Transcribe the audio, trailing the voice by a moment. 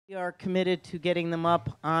We are committed to getting them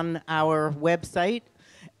up on our website.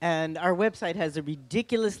 And our website has a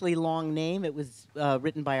ridiculously long name. It was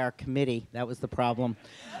written by our committee. That was the problem.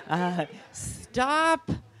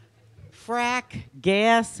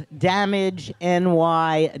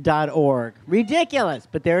 StopFrackGasDamageNY.org. Ridiculous,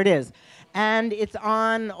 but there it is. And it's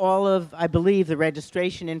on all of, I believe, the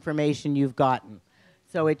registration information you've gotten.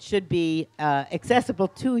 So it should be accessible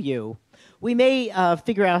to you. We may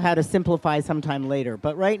figure out how to simplify sometime later,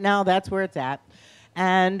 but right now that's where it's at.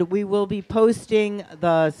 And we will be posting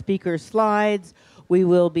the speaker slides. We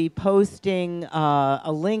will be posting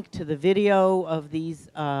a link to the video of these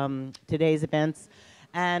today's events.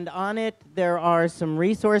 And on it, there are some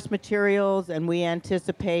resource materials, and we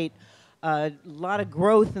anticipate a lot of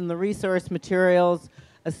growth in the resource materials,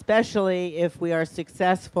 especially if we are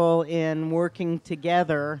successful in working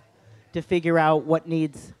together to figure out what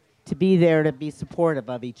needs to be there to be supportive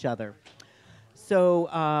of each other. So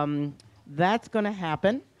that's going to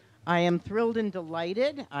happen. I am thrilled and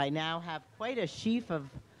delighted. I now have quite a sheaf of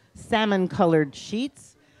salmon-colored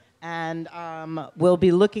sheets, and we'll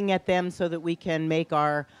be looking at them so that we can make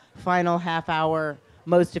our final half hour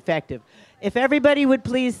most effective. If everybody would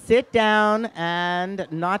please sit down and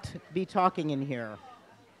not be talking in here.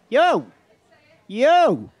 Yo!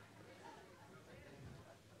 Yo!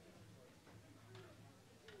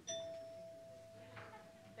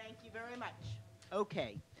 Thank you very much.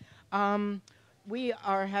 Okay. We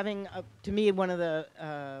are having, to me, one of the,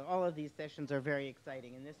 all of these sessions are very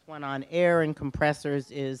exciting, and this one on air and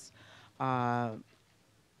compressors is among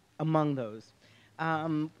those.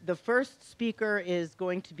 The first speaker is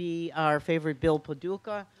going to be our favorite Bill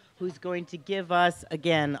Podulka, who's going to give us,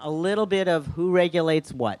 again, a little bit of who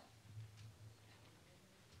regulates what.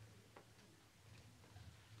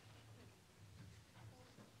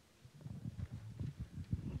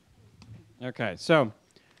 Okay, so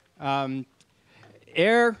air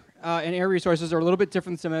and air resources are a little bit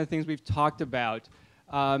different than some of the things we've talked about.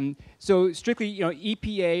 So strictly,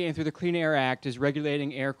 EPA and through the Clean Air Act is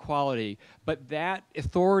regulating air quality, but that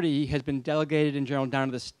authority has been delegated in general down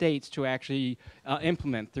to the states to actually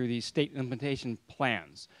implement through these state implementation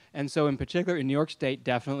plans. And so in particular in New York State,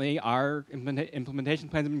 definitely our implementation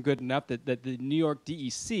plans have been good enough that the New York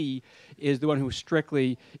DEC is the one who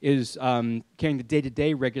strictly is carrying the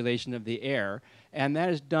day-to-day regulation of the air. And that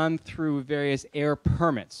is done through various air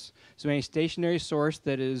permits. So any stationary source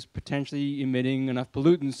that is potentially emitting enough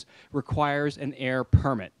pollutants requires an air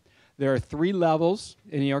permit. There are 3 levels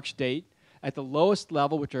in New York State. At the lowest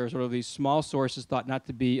level, which are sort of these small sources thought not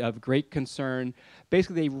to be of great concern,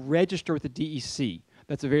 basically they register with the DEC.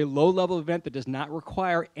 That's a very low-level event that does not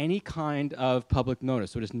require any kind of public notice,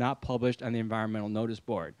 so it is not published on the Environmental Notice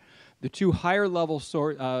Board. The 2 higher-level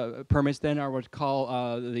permits then are what's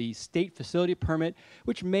called the State Facility Permit,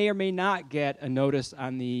 which may or may not get a notice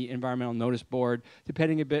on the Environmental Notice Board,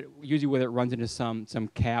 depending a bit, usually whether it runs into some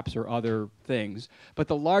caps or other things. But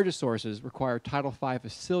the largest sources require Title V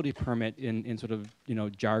Facility Permit in sort of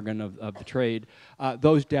jargon of the trade.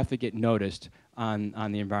 Those definitely get noticed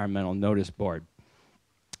on the Environmental Notice Board.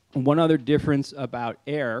 One other difference about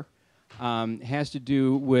air has to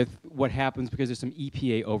do with what happens because there's some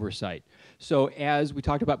EPA oversight. So as we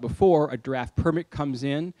talked about before, a draft permit comes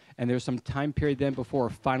in, and there's some time period then before a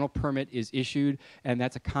final permit is issued, and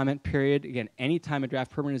that's a comment period. Again, anytime a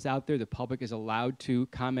draft permit is out there, the public is allowed to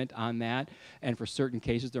comment on that, and for certain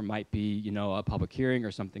cases there might be a public hearing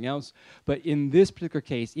or something else. But in this particular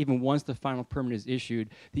case, even once the final permit is issued,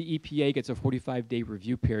 the EPA gets a 45-day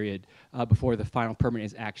review period before the final permit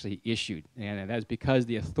is actually issued, and that is because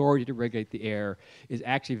the authority to regulate the air is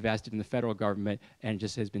actually vested in the federal government and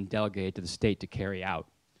just has been delegated to the state to carry out.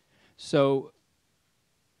 So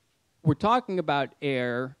we're talking about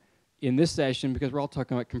air in this session because we're all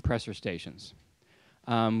talking about compressor stations,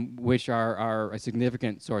 which are a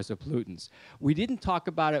significant source of pollutants. We didn't talk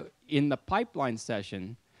about it in the pipeline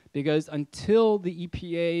session because until the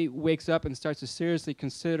EPA wakes up and starts to seriously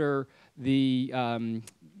consider the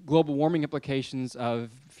global warming implications of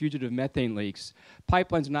fugitive methane leaks,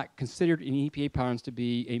 pipelines are not considered in EPA plans to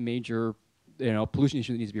be a major pollution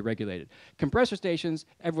issue that needs to be regulated. Compressor stations,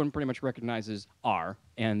 everyone pretty much recognizes are,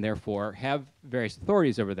 and therefore have various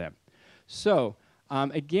authorities over them. So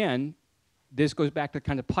again, this goes back to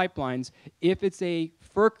kind of pipelines. If it's a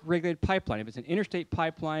FERC-regulated pipeline, if it's an interstate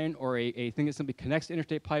pipeline or a thing that simply connects to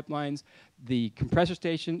interstate pipelines, the compressor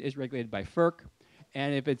station is regulated by FERC.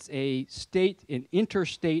 And if it's an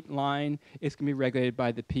interstate line, it's going to be regulated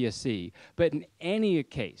by the PSC. But in any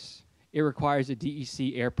case, it requires a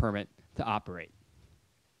DEC air permit to operate.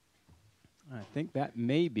 I think that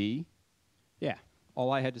may be,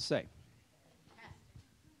 all I had to say.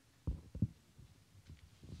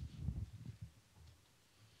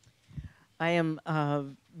 I am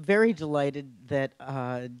very delighted that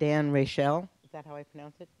Dan Raichel, is that how I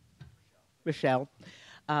pronounce it? Raichel,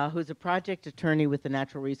 who's a project attorney with the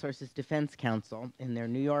Natural Resources Defense Council in their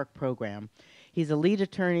New York program. He's a lead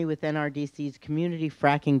attorney with NRDC's Community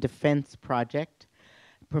Fracking Defense Project,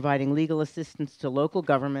 providing legal assistance to local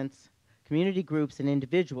governments, community groups, and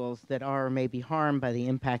individuals that are or may be harmed by the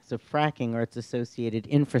impacts of fracking or its associated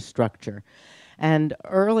infrastructure. And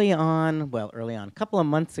early on, a couple of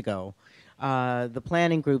months ago, the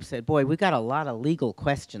planning group said, boy, we got a lot of legal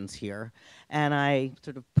questions here. And I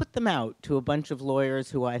sort of put them out to a bunch of lawyers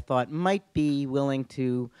who I thought might be willing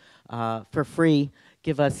to, for free,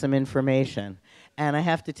 give us some information. And I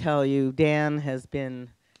have to tell you, Dan has been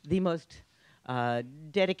the most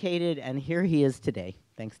dedicated, and here he is today.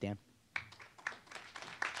 Thanks, Dan.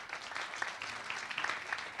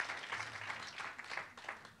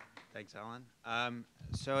 Thanks, Ellen.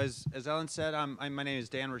 So as Ellen said, my name is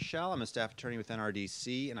Dan Raichel. I'm a staff attorney with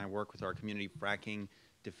NRDC, and I work with our Community Fracking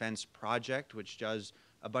Defense Project, which does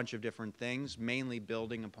a bunch of different things, mainly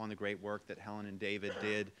building upon the great work that Helen and David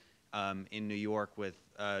did in New York with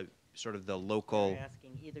sort of the local. I'm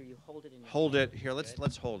asking either you hold it in your hold hand. it here.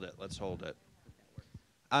 Let's hold it. Let's hold it.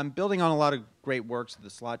 Building on a lot of great works that the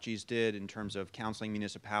SLOTGs did in terms of counseling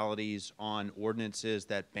municipalities on ordinances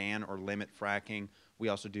that ban or limit fracking. We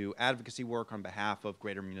also do advocacy work on behalf of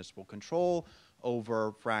greater municipal control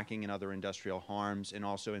over fracking and other industrial harms, and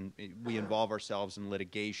also we involve ourselves in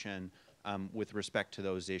litigation with respect to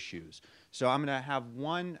those issues. So I'm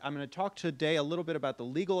going to talk today a little bit about the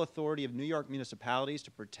legal authority of New York municipalities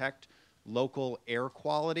to protect local air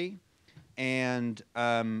quality. And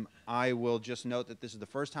I will just note that this is the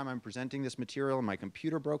first time I'm presenting this material, and my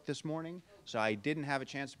computer broke this morning, so I didn't have a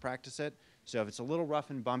chance to practice it. So if it's a little rough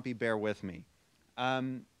and bumpy, bear with me.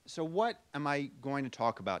 So what am I going to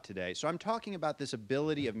talk about today? So I'm talking about this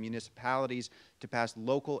ability of municipalities to pass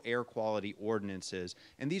local air quality ordinances,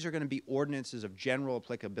 and these are going to be ordinances of general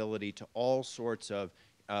applicability to all sorts of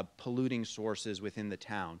polluting sources within the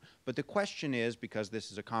town. But the question is, because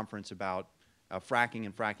this is a conference about fracking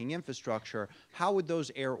and fracking infrastructure, how would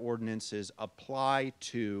those air ordinances apply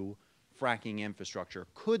to fracking infrastructure?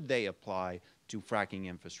 Could they apply to fracking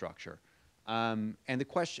infrastructure? And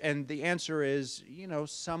the answer is,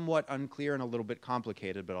 somewhat unclear and a little bit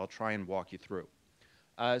complicated, but I'll try and walk you through.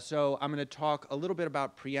 So I'm going to talk a little bit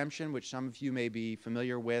about preemption, which some of you may be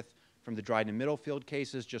familiar with from the Dryden and Middlefield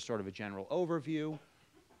cases, just sort of a general overview.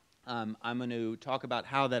 I'm going to talk about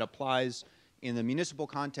how that applies in the municipal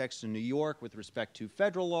context in New York with respect to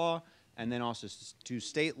federal law, and then also to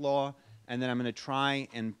state law, and then I'm going to try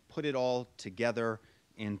and put it all together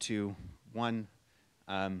into one,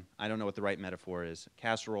 I don't know what the right metaphor is,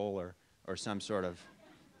 casserole or some sort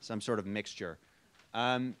of mixture.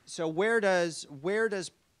 So where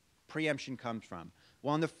does preemption come from?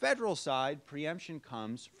 Well, on the federal side, preemption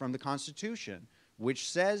comes from the Constitution,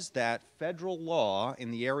 which says that federal law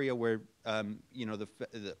in the area where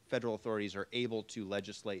the federal authorities are able to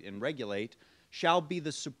legislate and regulate shall be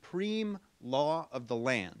the supreme law of the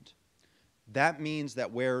land. That means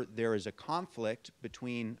that where there is a conflict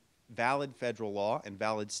between valid federal law and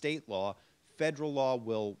valid state law, federal law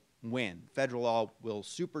will win. Federal law will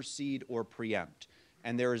supersede or preempt.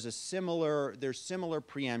 And there's similar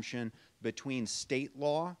preemption between state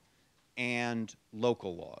law and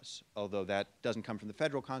local laws, although that doesn't come from the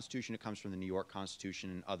federal Constitution, it comes from the New York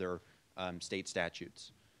Constitution and other state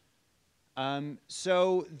statutes.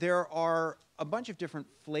 So there are a bunch of different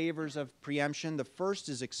flavors of preemption. The first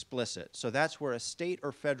is explicit. So that's where a state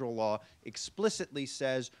or federal law explicitly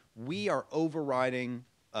says we are overriding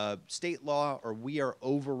state law or we are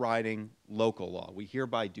overriding local law. We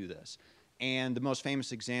hereby do this. And the most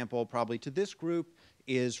famous example probably to this group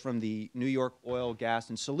is from the New York oil, gas,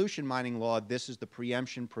 and solution mining law. This is the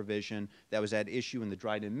preemption provision that was at issue in the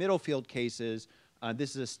Dryden and Middlefield cases.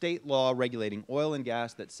 This is a state law regulating oil and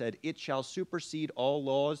gas that said it shall supersede all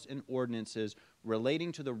laws and ordinances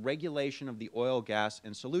relating to the regulation of the oil, gas,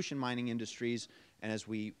 and solution mining industries. And as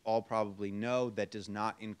we all probably know, that does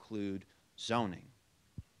not include zoning.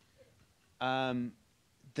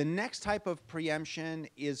 The next type of preemption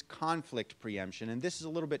is conflict preemption, and this is a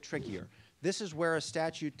little bit trickier. This is where a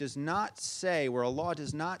statute does not say, where a law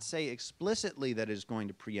does not say explicitly that it is going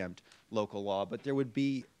to preempt local law, but there would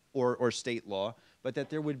be, or state law, but that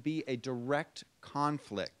there would be a direct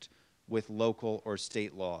conflict with local or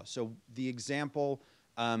state law. So the example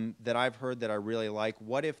that I've heard that I really like,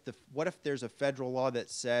 what if there's a federal law that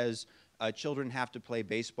says children have to play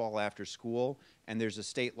baseball after school, and there's a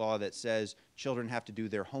state law that says children have to do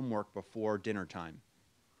their homework before dinner time?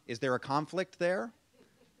 Is there a conflict there?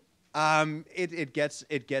 It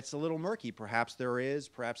gets a little murky. Perhaps there is,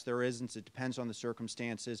 perhaps there isn't. It depends on the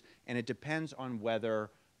circumstances, and it depends on whether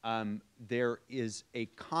there is a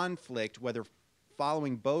conflict, whether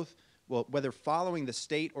following the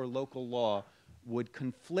state or local law would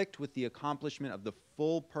conflict with the accomplishment of the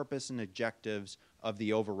full purpose and objectives of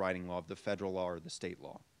the overriding law, of the federal law or the state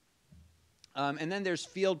law. And then there's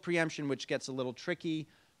field preemption, which gets a little tricky.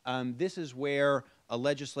 This is where a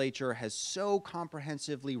legislature has so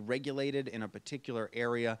comprehensively regulated in a particular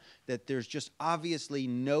area that there's just obviously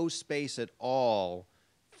no space at all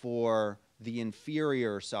for the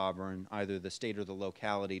inferior sovereign, either the state or the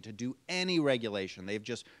locality, to do any regulation. They've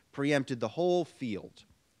just preempted the whole field.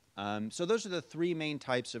 So those are the three main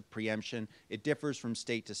types of preemption. It differs from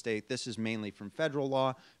state to state. This is mainly from federal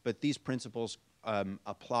law, but these principles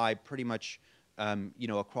apply pretty much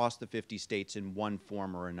across the 50 states in one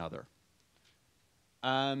form or another.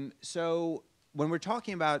 So when we're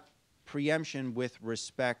talking about preemption with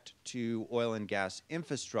respect to oil and gas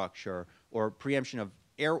infrastructure, or preemption of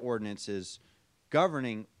air ordinances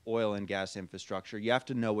governing oil and gas infrastructure, you have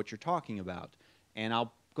to know what you're talking about. And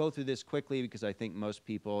I'll go through this quickly because I think most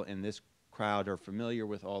people in this crowd are familiar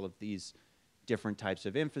with all of these different types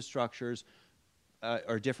of infrastructures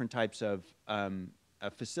or different types of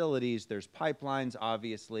facilities. There's pipelines,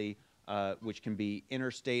 obviously, which can be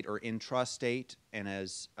interstate or intrastate, and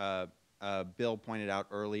as Bill pointed out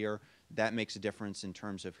earlier, that makes a difference in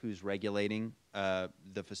terms of who's regulating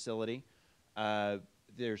the facility.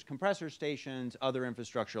 There's compressor stations, other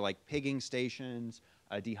infrastructure like pigging stations,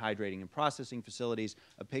 dehydrating and processing facilities.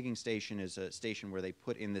 A pigging station is a station where they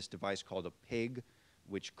put in this device called a pig,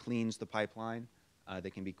 which cleans the pipeline. They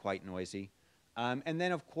can be quite noisy. And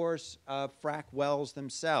then, of course, frack wells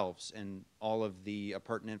themselves and all of the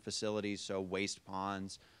pertinent facilities, so waste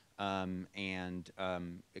ponds and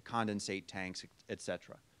condensate tanks,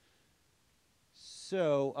 etc.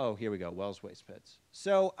 So, here we go, wells, waste pits.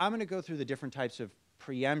 So I'm going to go through the different types of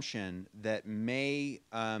preemption that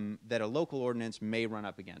that a local ordinance may run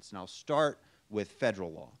up against. And I'll start with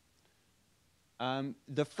federal law.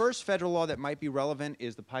 The first federal law that might be relevant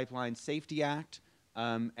is the Pipeline Safety Act.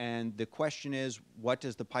 And the question is, what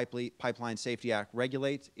does the Pipeline Safety Act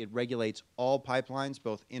regulate? It regulates all pipelines,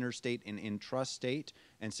 both interstate and intrastate,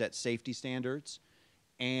 and sets safety standards.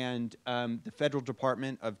 And the Federal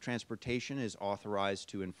Department of Transportation is authorized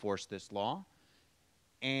to enforce this law.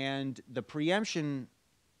 And the preemption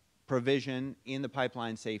provision in the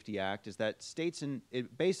Pipeline Safety Act is that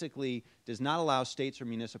it basically does not allow states or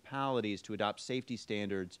municipalities to adopt safety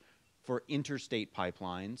standards for interstate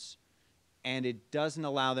pipelines, and it doesn't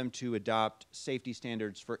allow them to adopt safety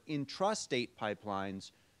standards for intrastate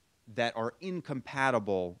pipelines that are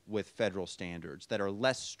incompatible with federal standards, that are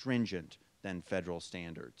less stringent than federal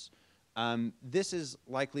standards. This is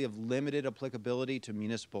likely of limited applicability to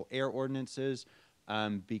municipal air ordinances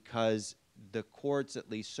because the courts, at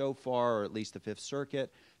least so far, or at least the Fifth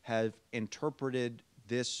Circuit, have interpreted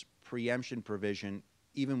this preemption provision,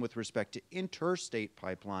 even with respect to interstate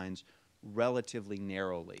pipelines, relatively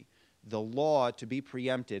narrowly. The law, to be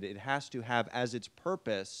preempted, it has to have as its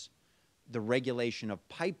purpose the regulation of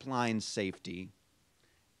pipeline safety,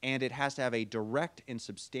 and it has to have a direct and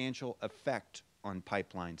substantial effect on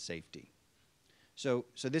pipeline safety. So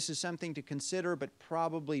this is something to consider, but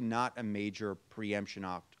probably not a major preemption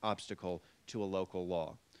obstacle to a local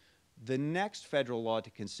law. The next federal law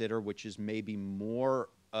to consider, which is maybe more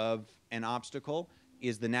of an obstacle,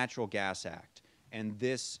 is the Natural Gas Act. And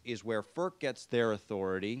this is where FERC gets their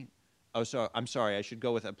authority. Oh, so I'm sorry, I should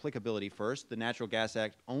go with applicability first. The Natural Gas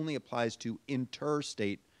Act only applies to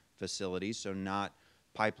interstate facilities, so not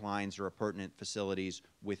pipelines or appurtenant facilities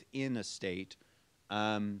within a state.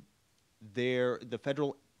 The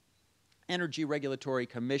Federal Energy Regulatory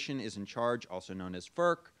Commission is in charge, also known as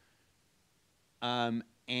FERC,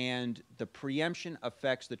 and the preemption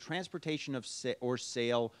affects the transportation of or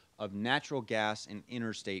sale of natural gas in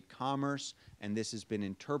interstate commerce, and this has been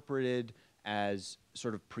interpreted as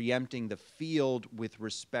sort of preempting the field with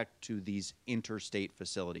respect to these interstate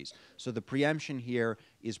facilities. So the preemption here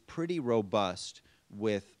is pretty robust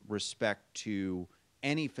with respect to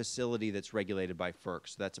any facility that's regulated by FERC.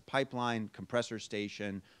 So that's a pipeline, compressor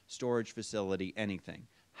station, storage facility, anything.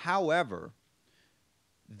 However,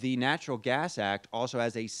 the Natural Gas Act also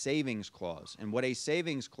has a savings clause. And what a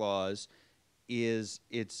savings clause is,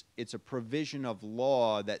 it's a provision of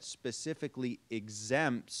law that specifically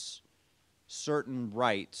exempts certain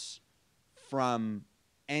rights from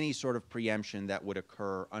any sort of preemption that would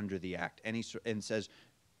occur under the Act. And says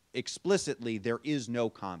explicitly there is no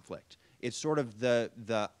conflict. It's sort of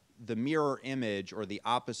the mirror image or the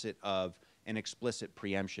opposite of an explicit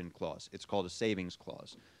preemption clause. It's called a savings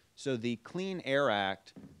clause. So the Clean Air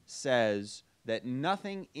Act says that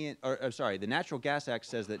nothing in, the Natural Gas Act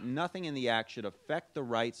says that nothing in the act should affect the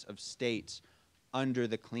rights of states under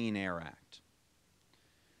the Clean Air Act.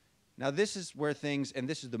 Now this is where things, and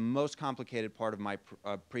this is the most complicated part of my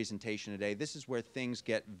presentation today, this is where things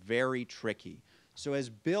get very tricky. So as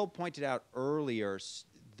Bill pointed out earlier,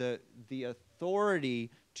 the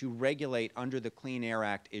authority to regulate under the Clean Air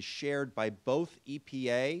Act is shared by both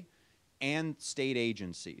EPA and state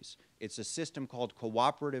agencies. It's a system called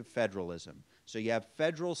cooperative federalism. So you have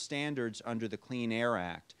federal standards under the Clean Air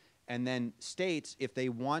Act, and then states, if they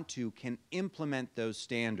want to, can implement those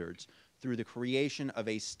standards through the creation of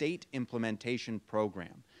a state implementation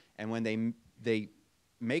program. And when they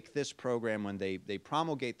make this program, when they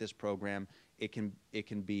promulgate this program, it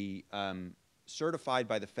can be certified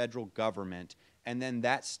by the federal government, and then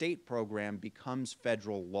that state program becomes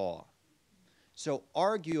federal law. So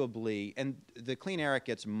arguably, and the Clean Air Act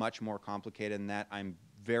gets much more complicated than that. I'm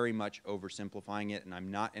very much oversimplifying it, and I'm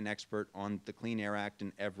not an expert on the Clean Air Act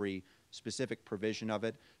and every specific provision of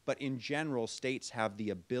it. But in general, states have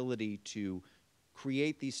the ability to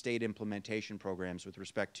create these state implementation programs with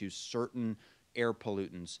respect to certain air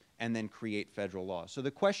pollutants and then create federal law. So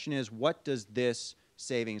the question is, what does this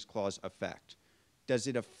savings clause affect? Does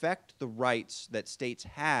it affect the rights that states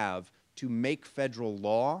have to make federal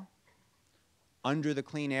law under the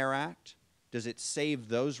Clean Air Act? Does it save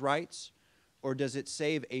those rights? Or does it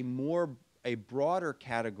save a broader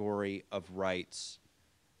category of rights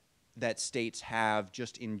that states have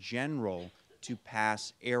just in general to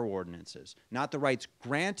pass air ordinances? Not the rights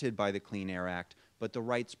granted by the Clean Air Act, but the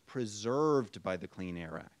rights preserved by the Clean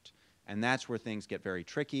Air Act. And that's where things get very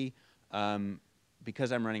tricky.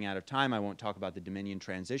 Because I'm running out of time, I won't talk about the Dominion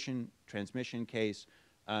transmission case.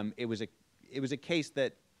 It was a case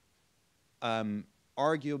that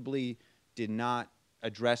arguably did not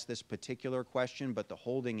address this particular question, but the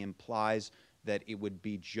holding implies that it would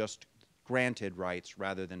be just granted rights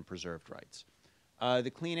rather than preserved rights.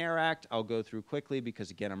 The Clean Air Act, I'll go through quickly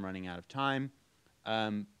because, again, I'm running out of time.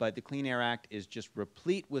 But the Clean Air Act is just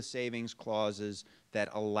replete with savings clauses that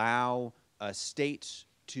allow states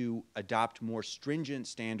to adopt more stringent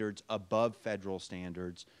standards above federal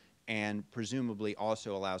standards, and presumably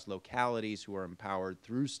also allows localities who are empowered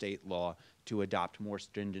through state law to adopt more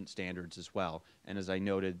stringent standards as well. And as I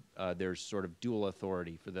noted, there's sort of dual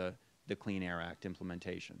authority for the Clean Air Act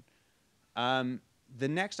implementation. The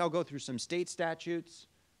next, I'll go through some state statutes.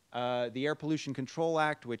 The Air Pollution Control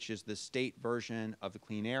Act, which is the state version of the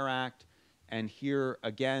Clean Air Act. And here,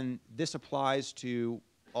 again, this applies to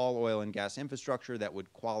all oil and gas infrastructure that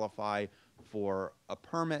would qualify for a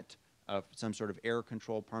permit, some sort of air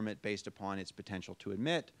control permit based upon its potential to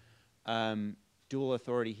emit. Dual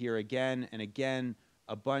authority here again, and again,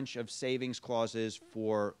 a bunch of savings clauses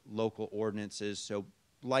for local ordinances, so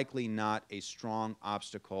likely not a strong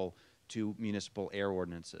obstacle to municipal air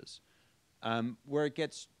ordinances. Where it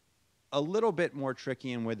gets a little bit more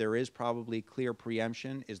tricky and where there is probably clear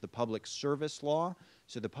preemption is the public service law.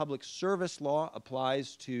 So the public service law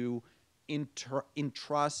applies to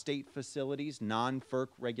intrastate facilities, non-FERC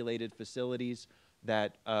regulated facilities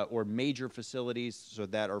that, or major facilities, so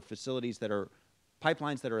that are facilities that are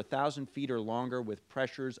pipelines that are 1,000 feet or longer with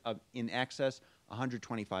pressures of in excess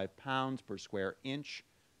 125 pounds per square inch,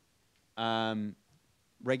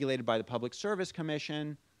 regulated by the Public Service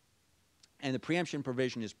Commission. And the preemption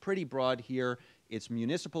provision is pretty broad here. It's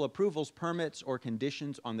municipal approvals, permits, or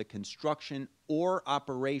conditions on the construction or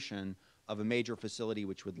operation of a major facility,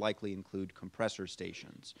 which would likely include compressor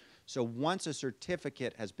stations. So once a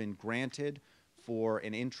certificate has been granted for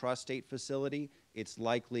an intrastate facility, it's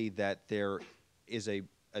likely that there is a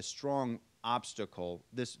strong obstacle.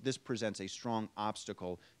 This presents a strong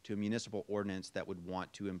obstacle to a municipal ordinance that would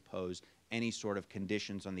want to impose any sort of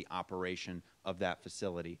conditions on the operation of that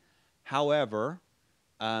facility. However,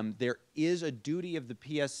 there is a duty of the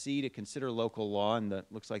PSC to consider local law, and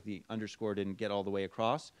looks like the underscore didn't get all the way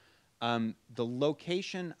across. The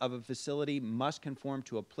location of a facility must conform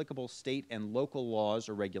to applicable state and local laws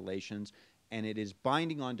or regulations, and it is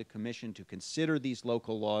binding on the Commission to consider these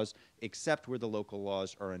local laws, except where the local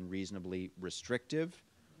laws are unreasonably restrictive.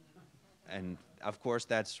 And of course,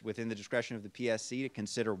 that's within the discretion of the PSC to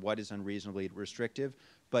consider what is unreasonably restrictive.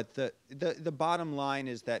 But the bottom line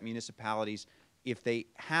is that municipalities, if they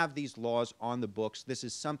have these laws on the books, this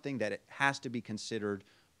is something that it has to be considered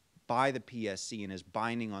by the PSC and is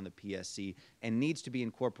binding on the PSC and needs to be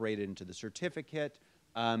incorporated into the certificate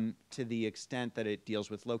to the extent that it deals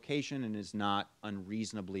with location and is not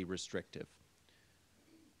unreasonably restrictive.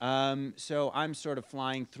 So I'm sort of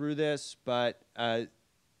flying through this, but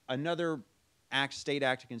another state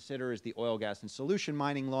act to consider is the oil, gas, and solution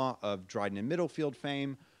mining law of Dryden and Middlefield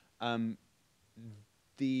fame.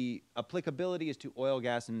 The applicability is to oil,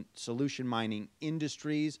 gas, and solution mining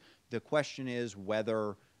industries. The question is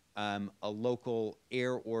whether a local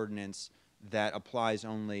air ordinance that applies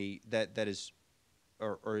only, that is,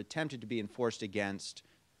 or attempted to be enforced against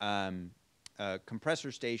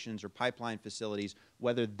compressor stations or pipeline facilities,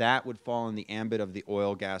 whether that would fall in the ambit of the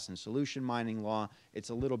oil, gas, and solution mining law.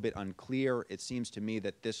 It's a little bit unclear. It seems to me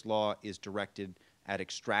that this law is directed at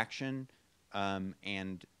extraction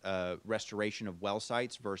and restoration of well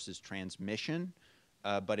sites versus transmission,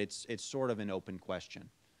 but it's sort of an open question.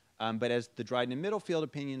 But as the Dryden and Middlefield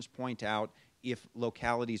opinions point out, if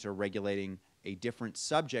localities are regulating a different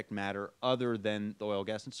subject matter other than the oil,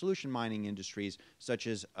 gas, and solution mining industries, such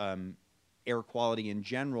as air quality in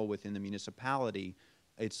general within the municipality,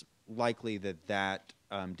 it's likely that that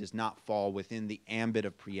does not fall within the ambit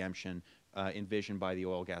of preemption envisioned by the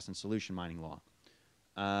oil, gas, and solution mining law.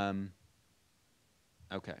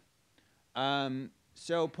 Okay.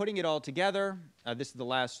 So putting it all together, this is the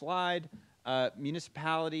last slide.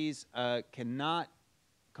 Municipalities cannot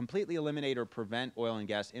completely eliminate or prevent oil and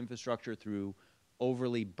gas infrastructure through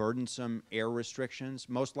overly burdensome air restrictions.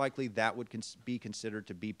 Most likely that would be considered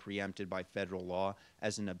to be preempted by federal law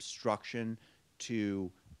as an obstruction to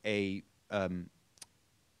a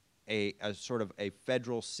sort of a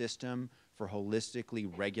federal system for holistically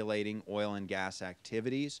regulating oil and gas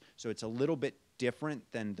activities. So it's a little bit different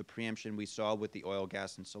than the preemption we saw with the oil,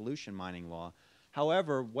 gas, and solution mining law.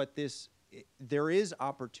 However, there is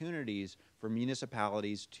opportunities for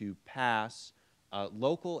municipalities to pass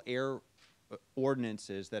local air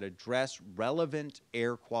ordinances that address relevant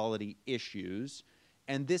air quality issues,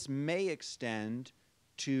 and this may extend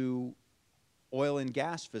to oil and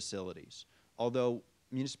gas facilities, although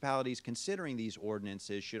municipalities considering these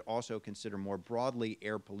ordinances should also consider more broadly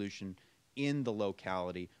air pollution in the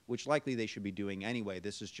locality, which likely they should be doing anyway.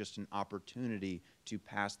 This is just an opportunity to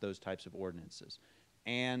pass those types of ordinances.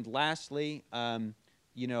 And lastly,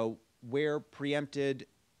 you know, where preempted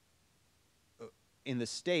in the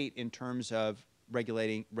state in terms of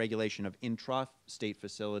regulation of intra-state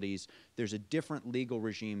facilities, there's a different legal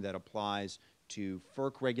regime that applies to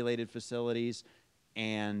FERC-regulated facilities,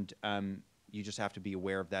 and you just have to be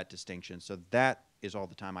aware of that distinction. So that is all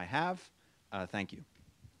the time I have. Thank you.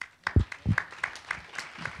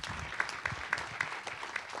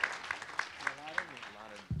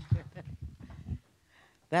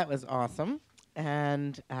 That was awesome.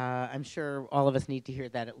 And I'm sure all of us need to hear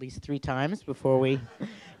that at least 3 times before we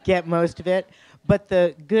get most of it. But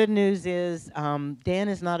the good news is Dan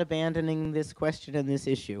is not abandoning this question and this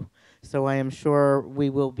issue. So I am sure we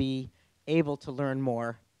will be able to learn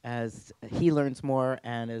more as he learns more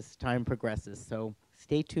and as time progresses. So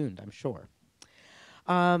stay tuned, I'm sure.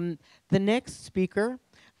 The next speaker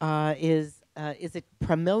is it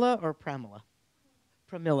Pramilla or Pramilla?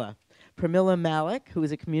 Pramilla. Pramilla Malik, who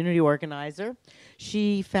is a community organizer.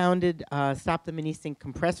 She founded Stop the Minisink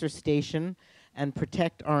Compressor Station and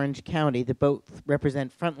Protect Orange County, that both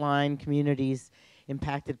represent frontline communities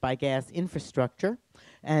impacted by gas infrastructure.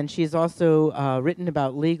 And she's also written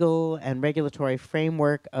about legal and regulatory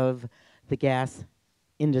framework of the gas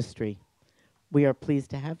industry. We are pleased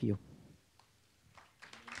to have you.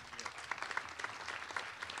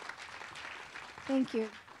 Thank you.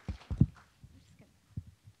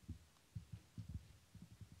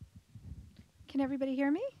 Can everybody hear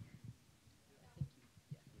me?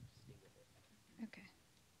 Okay.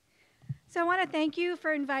 So I want to thank you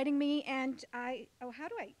for inviting me, and how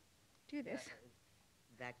do I do this?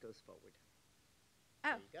 That goes forward.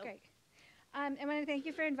 Oh, great. I want to thank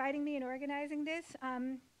you for inviting me and organizing this.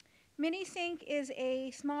 Minisink is a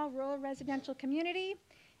small rural residential community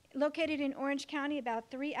located in Orange County, about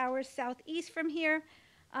 3 hours southeast from here.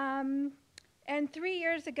 And 3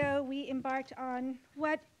 years ago, we embarked on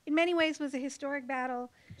what in many ways was a historic battle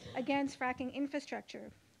against fracking infrastructure.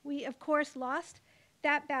 We, of course, lost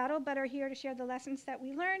that battle, but are here to share the lessons that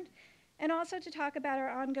we learned and also to talk about our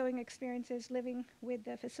ongoing experiences living with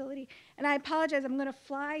the facility. And I apologize, I'm going to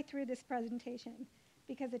fly through this presentation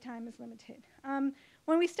because the time is limited.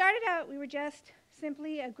 When we started out, we were just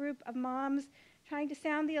simply a group of moms trying to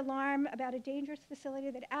sound the alarm about a dangerous facility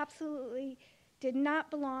that absolutely did not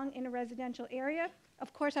belong in a residential area.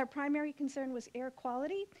 Of course, our primary concern was air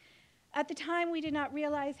quality. At the time, we did not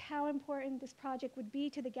realize how important this project would be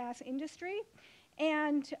to the gas industry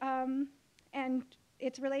and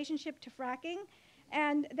its relationship to fracking,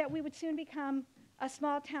 and that we would soon become a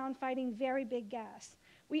small town fighting very big gas.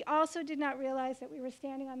 We also did not realize that we were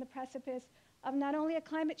standing on the precipice of not only a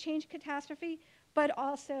climate change catastrophe, but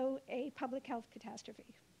also a public health catastrophe.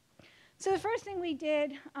 So the first thing we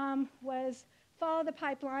did was follow the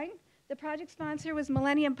pipeline. The project sponsor was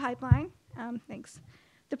Millennium Pipeline. Thanks.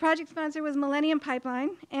 The project sponsor was Millennium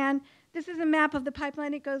Pipeline, and this is a map of the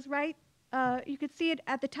pipeline. It goes right, you could see it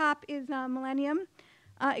at the top is Millennium.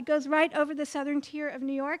 It goes right over the southern tier of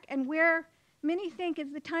New York, and where Minisink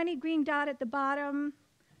is the tiny green dot at the bottom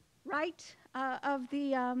right of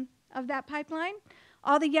that pipeline.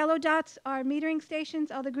 All the yellow dots are metering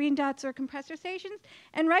stations, all the green dots are compressor stations,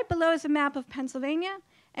 and right below is a map of Pennsylvania,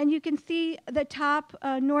 and you can see the top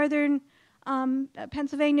northern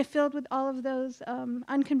Pennsylvania filled with all of those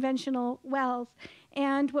unconventional wells.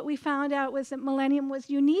 And what we found out was that Millennium was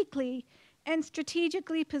uniquely and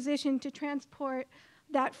strategically positioned to transport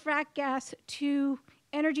that frack gas to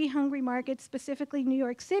energy-hungry markets, specifically New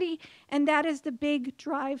York City, and that is the big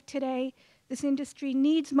drive today. This industry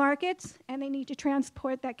needs markets, and they need to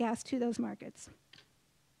transport that gas to those markets.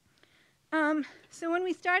 So when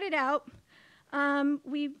we started out,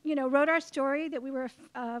 we wrote our story that we were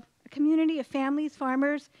a community of families,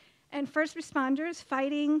 farmers, and first responders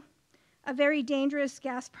fighting a very dangerous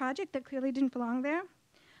gas project that clearly didn't belong there.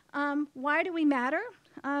 Why do we matter?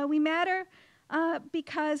 We matter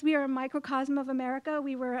because we are a microcosm of America.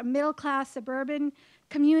 We were a middle-class suburban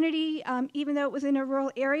community, even though it was in a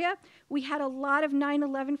rural area. We had a lot of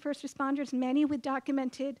 9/11 first responders, many with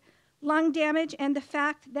documented lung damage, and the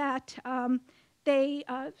fact that they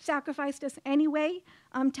sacrificed us anyway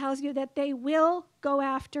tells you that they will go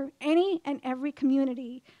after any and every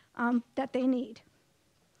community that they need.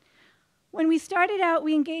 When we started out,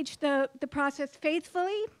 we engaged the process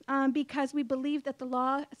faithfully because we believed that the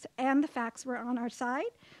laws and the facts were on our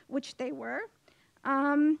side, which they were.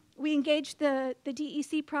 We engaged the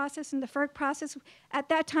DEC process and the FERC process. At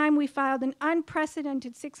that time, we filed an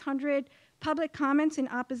unprecedented 600 public comments in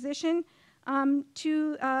opposition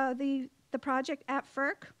to the project at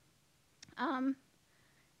FERC.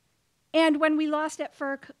 And when we lost at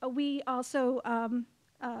FERC, we also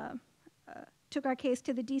took our case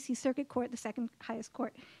to the DC Circuit Court, the second highest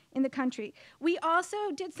court in the country. We also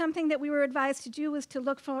did something that we were advised to do, was to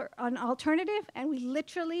look for an alternative, and we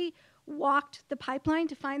literally walked the pipeline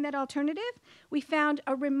to find that alternative. We found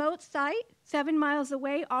a remote site 7 miles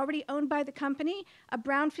away, already owned by the company, a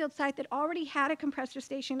brownfield site that already had a compressor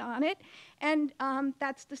station on it, and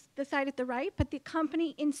that's the site at the right, but the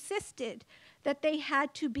company insisted that they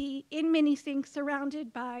had to be in Minisink,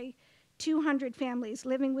 surrounded by 200 families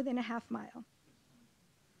living within a half mile.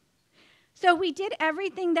 So we did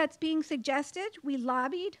everything that's being suggested. We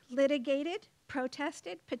lobbied, litigated,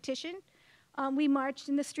 protested, petitioned. We marched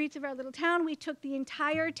in the streets of our little town. We took the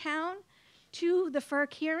entire town to the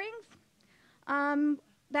FERC hearings.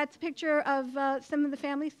 That's a picture of some of the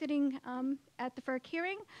families sitting at the FERC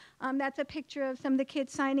hearing. That's a picture of some of the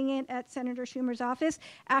kids signing in at Senator Schumer's office.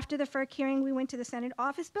 After the FERC hearing, we went to the Senate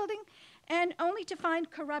office building, and only to find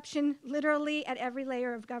corruption literally at every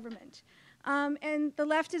layer of government. And the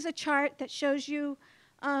left is a chart that shows you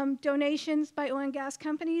donations by oil and gas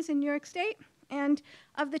companies in New York State. And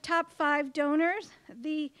of the top 5 donors,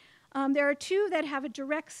 there are 2 that have a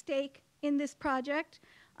direct stake in this project.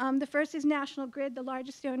 The first is National Grid, the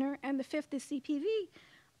largest donor, and the 5th is CPV.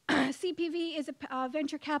 CPV is a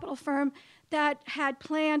venture capital firm that had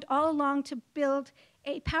planned all along to build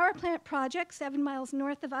a power plant project 7 miles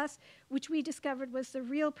north of us, which we discovered was the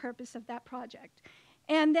real purpose of that project.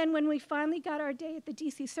 And then when we finally got our day at the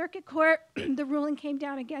DC Circuit Court, the ruling came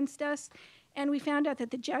down against us, and we found out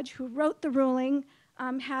that the judge who wrote the ruling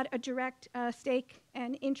had a direct stake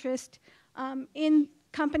and interest in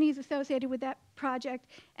companies associated with that project,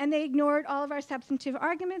 and they ignored all of our substantive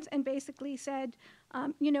arguments and basically said,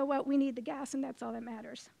 you know what, we need the gas, and that's all that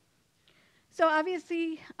matters. So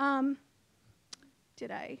obviously,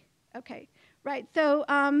 okay, right. So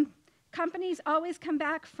companies always come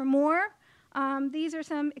back for more. These are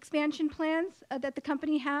some expansion plans that the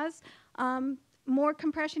company has, more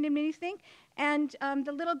compression in Minisink, and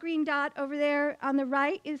the little green dot over there on the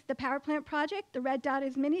right is the power plant project. The red dot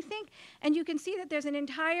is Minisink, and you can see that there's an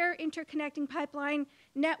entire interconnecting pipeline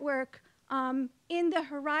network in the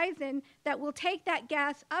horizon that will take that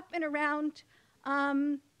gas up and around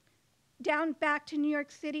down back to New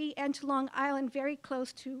York City and to Long Island, very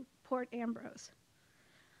close to Port Ambrose.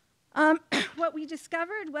 What we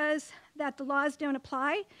discovered was that the laws don't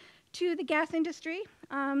apply to the gas industry,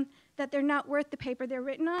 that they're not worth the paper they're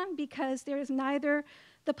written on because there is neither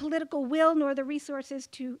the political will nor the resources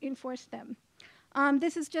to enforce them.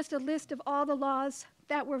 This is just a list of all the laws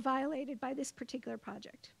that were violated by this particular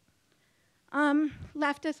project.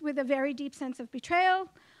 left us with a very deep sense of betrayal,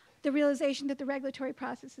 the realization that the regulatory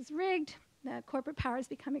process is rigged, that corporate power has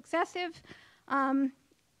become excessive,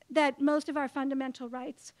 that most of our fundamental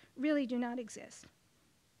rights really do not exist.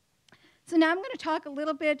 So now I'm going to talk a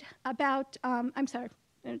little bit about, I'm sorry,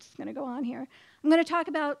 I'm just going to go on here. I'm going to talk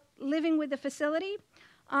about living with the facility.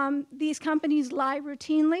 These companies lie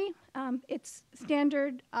routinely. It's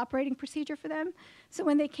standard operating procedure for them. So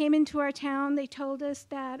when they came into our town, they told us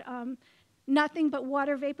that nothing but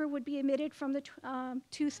water vapor would be emitted from the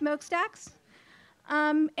 2 smokestacks.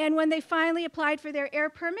 And when they finally applied for their air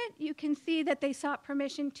permit, you can see that they sought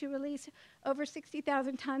permission to release over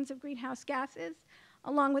 60,000 tons of greenhouse gases,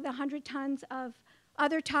 along with 100 tons of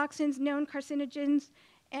other toxins, known carcinogens,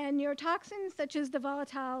 and neurotoxins, such as the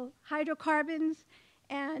volatile hydrocarbons,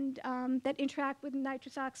 and that interact with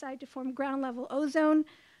nitrous oxide to form ground-level ozone,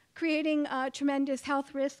 creating a tremendous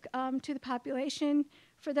health risk to the population.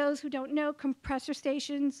 For those who don't know, compressor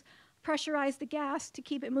stations pressurize the gas to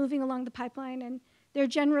keep it moving along the pipeline, and they're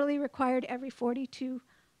generally required every 40 to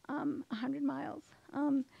 100 miles.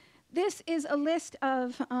 This is a list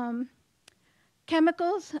of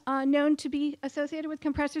chemicals known to be associated with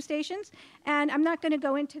compressor stations, and I'm not going to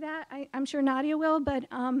go into that. I'm sure Nadia will, but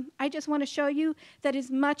I just want to show you that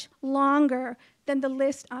is much longer than the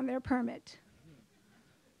list on their permit.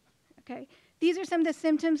 Okay, these are some of the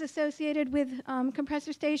symptoms associated with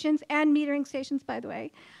compressor stations and metering stations, by the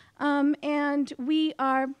way. And we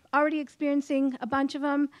are already experiencing a bunch of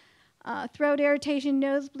them: throat irritation,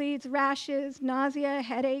 nosebleeds, rashes, nausea,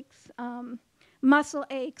 headaches, muscle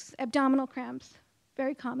aches, abdominal cramps,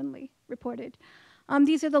 very commonly reported.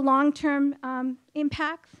 These are the long-term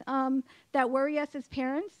impacts that worry us as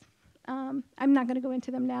parents. I'm not going to go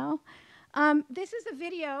into them now. This is a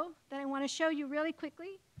video that I want to show you really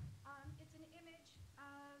quickly. It's an image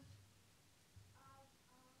of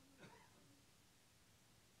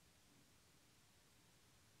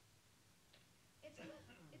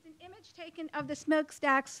it's an image taken of the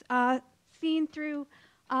smokestacks seen through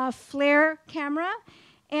flare camera.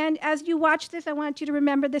 And as you watch this, I want you to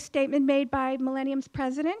remember the statement made by Millennium's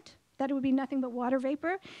president, that it would be nothing but water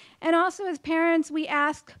vapor. And also as parents, we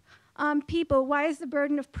ask people, why is the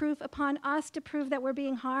burden of proof upon us to prove that we're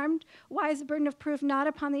being harmed? Why is the burden of proof not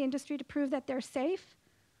upon the industry to prove that they're safe?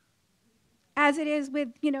 As it is with,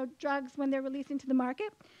 drugs when they're released into the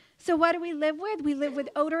market. So what do we live with? We live with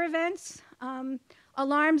odor events,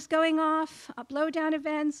 alarms going off, blowdown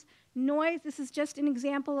events, noise. This is just an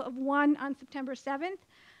example of one on September 7th.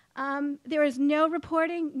 There is no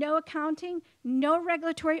reporting, no accounting, no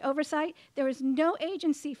regulatory oversight. There is no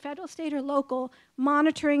agency, federal, state, or local,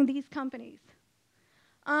 monitoring these companies.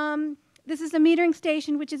 This is a metering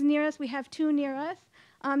station which is near us. We have 2 near us.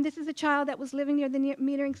 This is a child that was living near the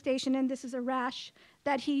metering station, and this is a rash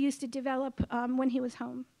that he used to develop when he was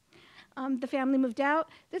home. The family moved out.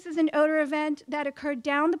 This is an odor event that occurred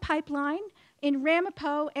down the pipeline in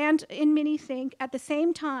Ramapo and in Minisink at the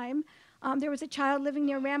same time. There was a child living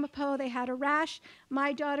near Ramapo. They had a rash.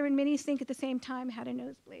 My daughter in Minisink at the same time had a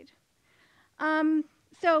nosebleed.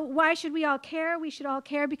 So why should we all care? We should all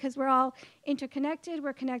care because we're all interconnected.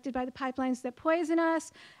 We're connected by the pipelines that poison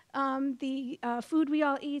us, the food we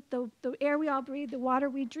all eat, the air we all breathe, the water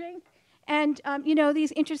we drink. And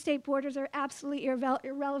these interstate borders are absolutely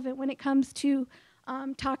irrelevant when it comes to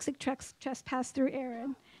toxic trespass through air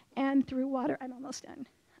and through water. I'm almost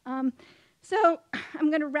done. So I'm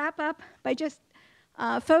going to wrap up by just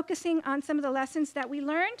focusing on some of the lessons that we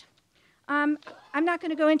learned. I'm not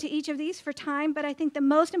going to go into each of these for time, but I think the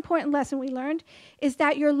most important lesson we learned is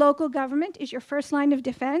that your local government is your first line of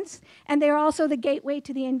defense, and they are also the gateway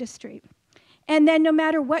to the industry. And then no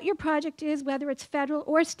matter what your project is, whether it's federal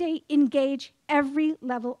or state, engage every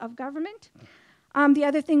level of government. The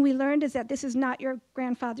other thing we learned is that this is not your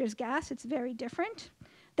grandfather's gas. It's very different.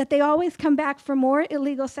 That they always come back for more.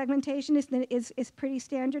 Illegal segmentation is pretty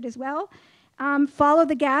standard as well. Follow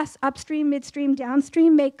the gas upstream, midstream,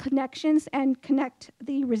 downstream, make connections and connect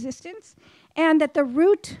the resistance. And that the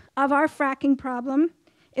root of our fracking problem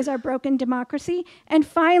is our broken democracy. And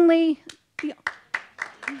finally,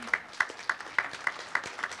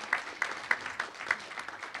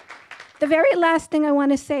 the very last thing I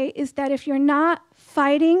want to say is that if you're not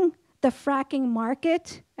fighting the fracking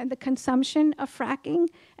market and the consumption of fracking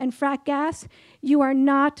and frack gas, you are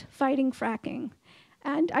not fighting fracking.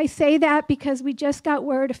 And I say that because we just got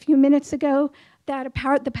word a few minutes ago that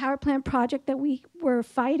the power plant project that we were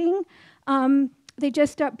fighting, they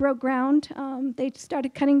just broke ground. They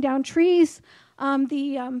started cutting down trees.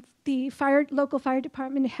 The local fire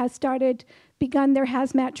department has begun their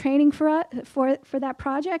hazmat training for that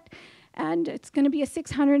project. And it's going to be a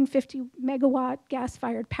 650 megawatt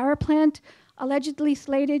gas-fired power plant, allegedly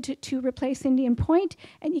slated to replace Indian Point,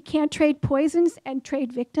 and you can't trade poisons and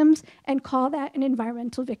trade victims and call that an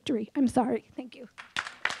environmental victory. I'm sorry. Thank you.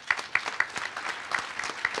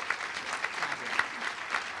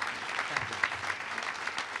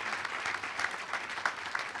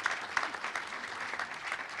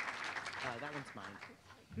 That one's mine.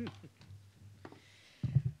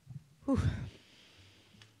 Whew.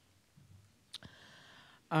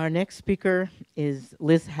 Our next speaker is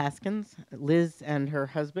Liz Haskins. Liz and her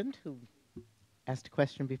husband, who asked a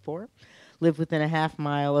question before, live within a half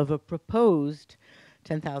mile of a proposed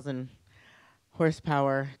 10,000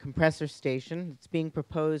 horsepower compressor station. It's being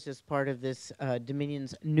proposed as part of this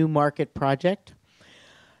Dominion's New Market project.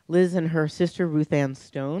 Liz and her sister, Ruth Ann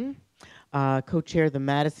Stone, co-chair the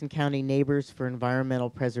Madison County Neighbors for Environmental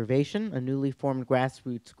Preservation, a newly formed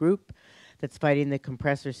grassroots group that's fighting the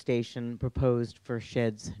compressor station proposed for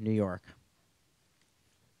Sheds, New York.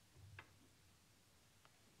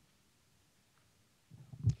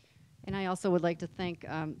 And I also would like to thank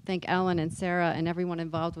Ellen and Sarah and everyone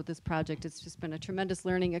involved with this project. It's just been a tremendous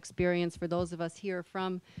learning experience for those of us here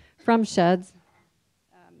from Sheds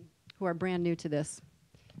who are brand new to this.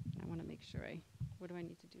 I want to make sure what do I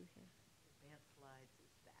need to do here? Advanced slides is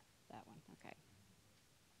That one, okay.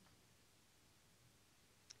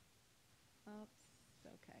 Oops,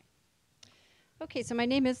 okay. Okay, so my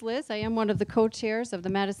name is Liz. I am one of the co-chairs of the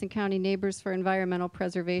Madison County Neighbors for Environmental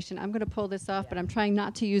Preservation. I'm going to pull this off, but I'm trying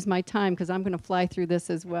not to use my time because I'm going to fly through this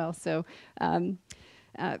as well. So I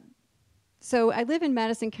live in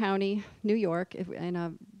Madison County, New York, in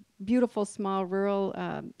a beautiful small rural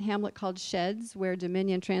hamlet called Sheds, where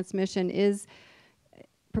Dominion Transmission is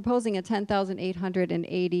proposing a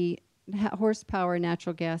 10,880 horsepower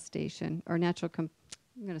natural gas station, or I'm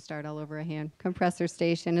going to start all over again, compressor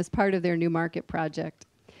station as part of their New Market project.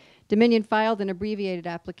 Dominion filed an abbreviated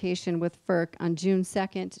application with FERC on June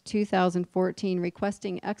 2nd, 2014,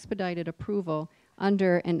 requesting expedited approval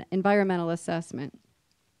under an environmental assessment.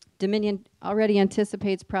 Dominion already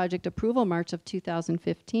anticipates project approval March of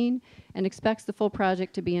 2015 and expects the full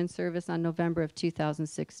project to be in service on November of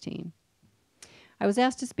 2016. I was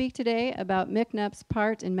asked to speak today about MCNEP's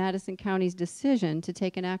part in Madison County's decision to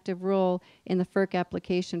take an active role in the FERC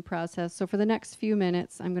application process. So for the next few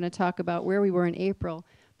minutes, I'm going to talk about where we were in April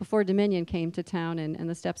before Dominion came to town and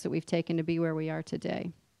the steps that we've taken to be where we are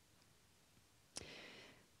today.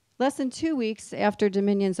 Less than 2 weeks after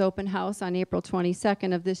Dominion's open house on April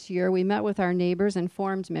 22nd of this year, we met with our neighbors and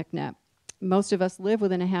formed MCNEP. Most of us live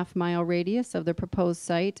within a half-mile radius of the proposed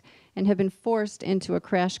site and have been forced into a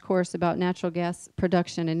crash course about natural gas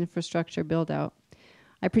production and infrastructure build-out.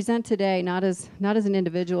 I present today not as an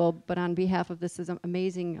individual, but on behalf of this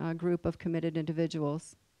amazing group of committed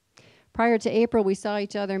individuals. Prior to April, we saw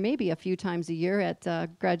each other maybe a few times a year at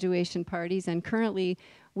graduation parties, and currently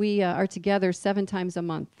we are together 7 times a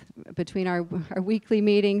month. Between our weekly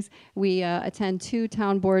meetings, we attend 2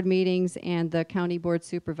 town board meetings and the county board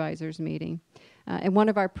supervisors meeting. And one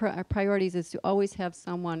of our priorities is to always have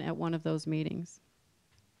someone at one of those meetings.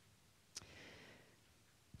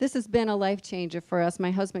 This has been a life changer for us. My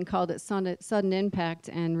husband called it sudden impact,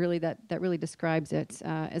 and really that really describes it.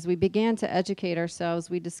 As we began to educate ourselves,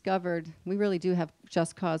 we discovered we really do have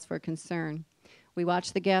just cause for concern. We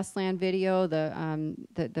watched the Gasland video, the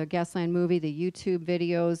Gasland movie, the YouTube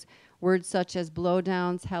videos. Words such as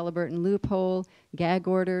blowdowns, Halliburton loophole, gag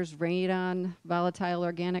orders, radon, volatile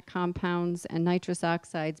organic compounds, and nitrous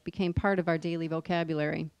oxides became part of our daily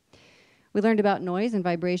vocabulary. We learned about noise and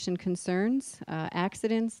vibration concerns,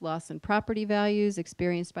 accidents, loss in property values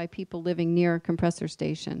experienced by people living near compressor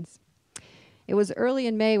stations. It was early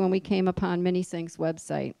in May when we came upon Minisink's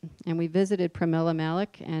website, and we visited Pramilla,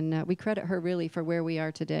 Malik, and we credit her really for where we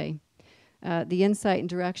are today. The insight and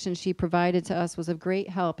direction she provided to us was of great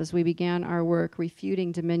help as we began our work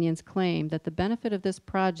refuting Dominion's claim that the benefit of this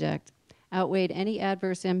project outweighed any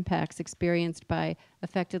adverse impacts experienced by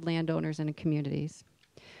affected landowners and communities.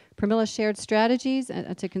 Pramilla shared strategies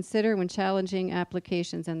to consider when challenging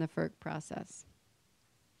applications in the FERC process.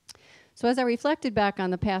 So as I reflected back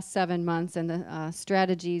on the past 7 months and the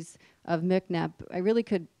strategies of MCNEP, I really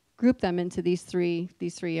could group them into these three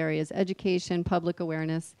areas: education, public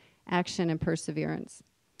awareness, action, and perseverance.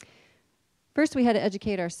 First, we had to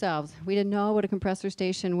educate ourselves. We didn't know what a compressor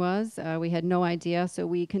station was. We had no idea, so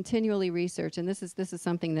we continually research, and this is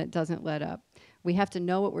something that doesn't let up. We have to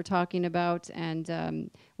know what we're talking about,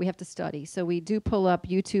 and we have to study. So we do pull up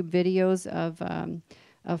YouTube videos of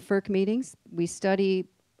FERC meetings. We study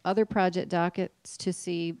other project dockets to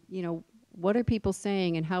see, what are people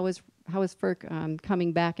saying and how is FERC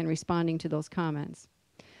coming back and responding to those comments?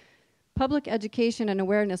 Public education and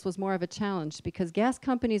awareness was more of a challenge because gas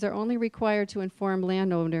companies are only required to inform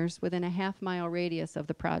landowners within a half-mile radius of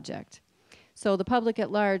the project. So the public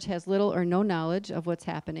at large has little or no knowledge of what's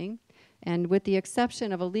happening, and with the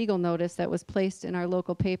exception of a legal notice that was placed in our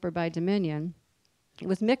local paper by Dominion, it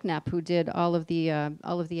was MCNEP who did all of the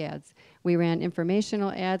ads. We ran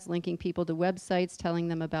informational ads linking people to websites, telling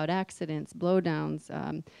them about accidents, blowdowns,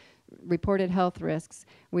 reported health risks.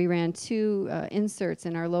 We ran 2 inserts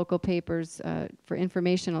in our local papers for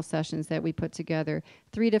informational sessions that we put together.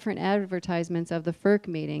 3 different advertisements of the FERC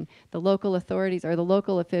meeting. The local authorities or the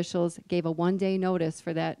local officials gave a 1-day notice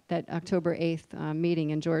for that October 8th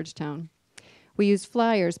meeting in Georgetown. We used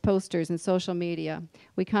flyers, posters, and social media.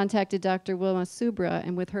 We contacted Dr. Wilma Subra,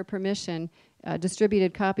 and with her permission,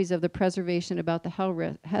 distributed copies of the preservation about the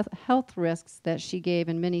health risks that she gave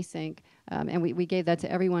in Minisink, and we gave that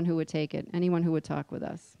to everyone who would take it, anyone who would talk with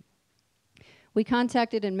us. We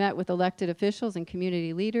contacted and met with elected officials and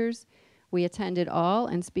community leaders. We attended all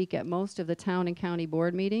and speak at most of the town and county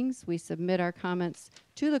board meetings. We submit our comments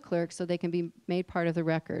to the clerk so they can be made part of the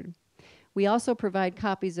record. We also provide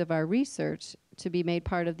copies of our research to be made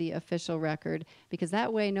part of the official record, because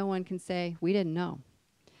that way no one can say, we didn't know.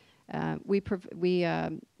 We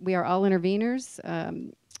are all interveners.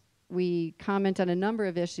 We comment on a number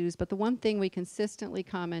of issues, but the one thing we consistently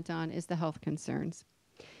comment on is the health concerns.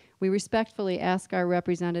 We respectfully ask our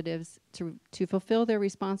representatives to fulfill their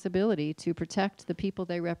responsibility to protect the people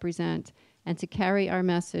they represent and to carry our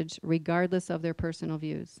message regardless of their personal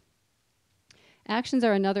views. Actions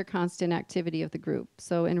are another constant activity of the group.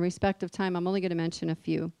 So in respect of time, I'm only going to mention a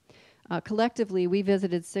few. Collectively, we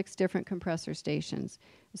visited 6 different compressor stations.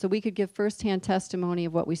 So we could give firsthand testimony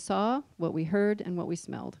of what we saw, what we heard, and what we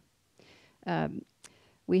smelled.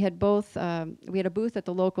 We had a booth at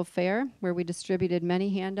the local fair where we distributed many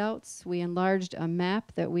handouts. We enlarged a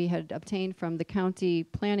map that we had obtained from the county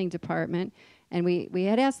planning department, and we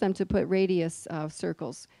had asked them to put radius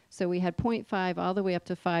circles. So we had 0.5 all the way up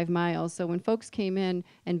to 5 miles. So when folks came in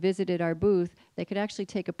and visited our booth, they could actually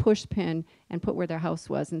take a push pin and put where their house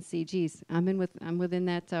was and see, geez, I'm within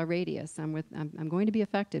that radius. I'm going to be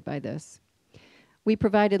affected by this. We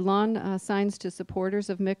provided lawn signs to supporters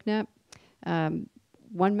of MCNEP.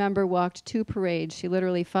 One member walked 2 parades. She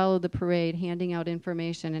literally followed the parade, handing out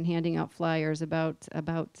information and handing out flyers about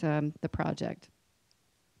the project.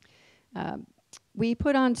 We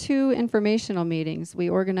put on 2 informational meetings. We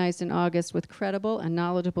organized in August with credible and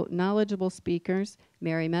knowledgeable speakers,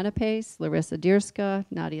 Mary Menapace, Larissa Dierska,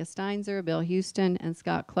 Nadia Steinzor, Bill Houston, and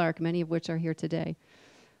Scott Clark, many of which are here today.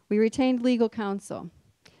 We retained legal counsel.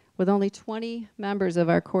 With only 20 members of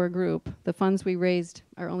our core group, the funds we raised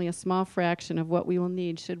are only a small fraction of what we will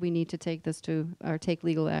need should we need to take this to or take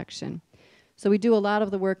legal action. So we do a lot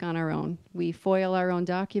of the work on our own. We foil our own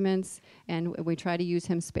documents, and we try to use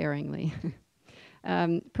him sparingly.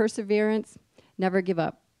 Perseverance, never give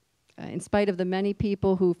up. In spite of the many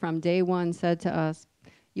people who from day one said to us,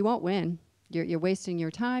 you won't win. You're wasting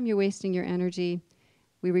your time, you're wasting your energy.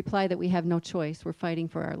 We reply that we have no choice. We're fighting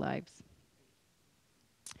for our lives.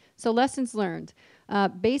 So lessons learned.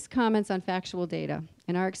 Base comments on factual data.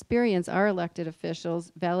 In our experience, our elected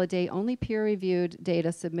officials validate only peer-reviewed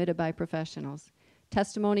data submitted by professionals.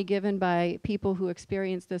 Testimony given by people who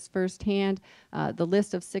experienced this firsthand, the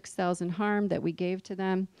list of 6,000 harmed that we gave to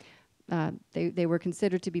them, they were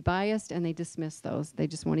considered to be biased, and they dismissed those. They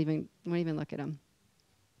just won't even look at them.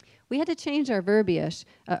 We had to change our verbiage.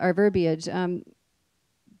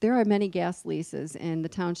 There are many gas leases in the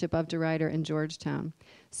township of DeRuyter and Georgetown.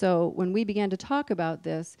 So when we began to talk about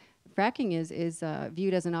this, fracking is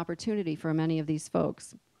viewed as an opportunity for many of these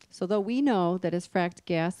folks. So though we know that it's fracked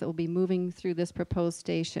gas that will be moving through this proposed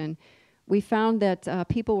station, we found that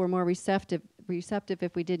people were more receptive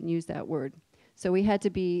if we didn't use that word. So we had to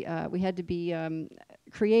be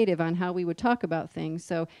creative on how we would talk about things.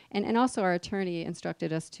 So and also our attorney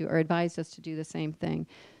instructed us to, or advised us to do the same thing.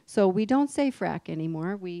 So we don't say frack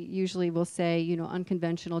anymore. We usually will say, you know,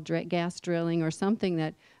 unconventional gas drilling or something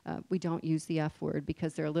that we don't use the F word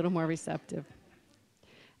because they're a little more receptive.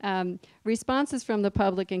 Responses from the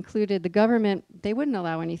public included the government, they wouldn't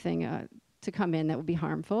allow anything to come in that would be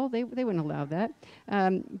harmful. They wouldn't allow that.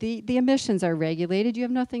 The emissions are regulated. You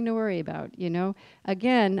have nothing to worry about, you know.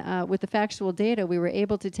 Again, with the factual data, we were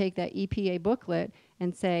able to take that EPA booklet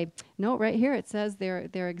and say, no, right here it says they're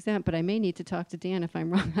exempt, but I may need to talk to Dan if I'm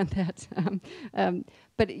wrong on that.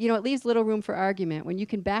 But, you know, it leaves little room for argument. When you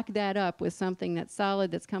can back that up with something that's solid,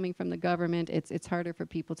 that's coming from the government, it's harder for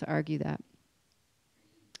people to argue that.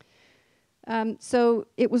 So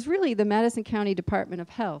it was really the Madison County Department of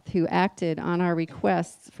Health who acted on our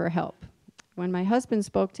requests for help. When my husband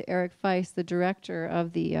spoke to Eric Feist, the director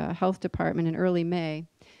of the health department in early May,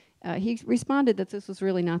 he responded that this was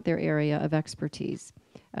really not their area of expertise.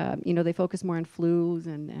 You know, they focus more on flus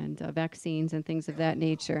and vaccines and things of that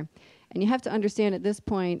nature. And you have to understand at this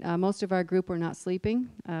point, most of our group were not sleeping.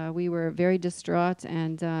 We were very distraught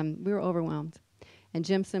and we were overwhelmed. And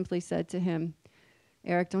Jim simply said to him,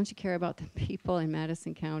 Eric, don't you care about the people in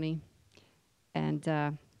Madison County?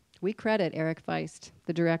 And we credit Eric Feist,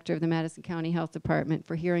 the director of the Madison County Health Department,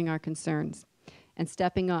 for hearing our concerns and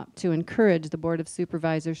stepping up to encourage the Board of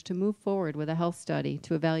Supervisors to move forward with a health study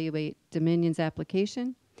to evaluate Dominion's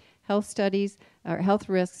application. Health studies, or health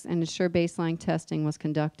risks, and ensure baseline testing was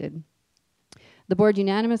conducted. The board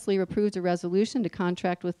unanimously approved a resolution to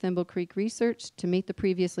contract with Thimble Creek Research to meet the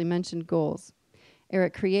previously mentioned goals.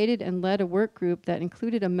 Eric created and led a work group that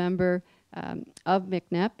included a member of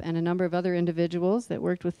MCNEP and a number of other individuals that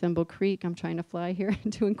worked with Thimble Creek, I'm trying to fly here,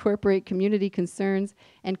 to incorporate community concerns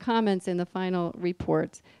and comments in the final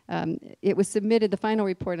report. It was submitted, the final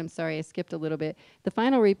report, I'm sorry, I skipped a little bit. The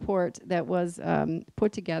final report that was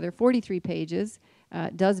put together, 43 pages,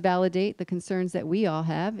 does validate the concerns that we all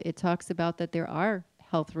have. It talks about that there are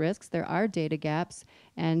health risks, there are data gaps,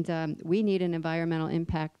 and we need an environmental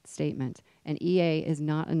impact statement. And EA is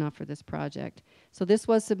not enough for this project. So this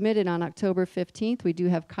was submitted on October 15th. We do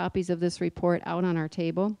have copies of this report out on our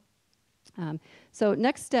table. So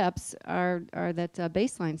next steps are that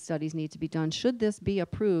baseline studies need to be done. Should this be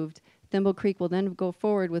approved, Thimble Creek will then go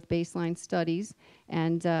forward with baseline studies.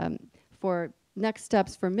 And for next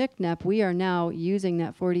steps for MCNEP, we are now using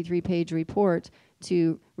that 43-page report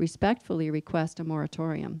to respectfully request a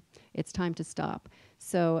moratorium. It's time to stop.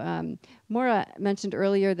 So Maura mentioned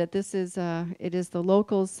earlier that this is, it is the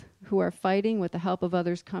locals who are fighting with the help of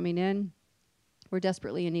others coming in. We're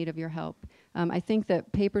desperately in need of your help. I think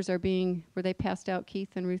that papers are being, were they passed out, Keith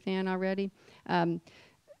and Ruth Ann, already?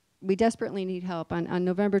 We desperately need help. On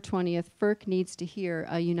November 20th, FERC needs to hear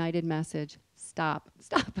a united message. Stop.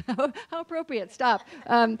 Stop. How appropriate. Stop.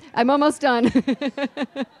 I'm almost done.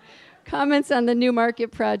 Comments on the New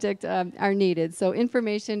Market project are needed. So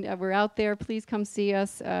information, we're out there. Please come see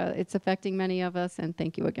us. It's affecting many of us, and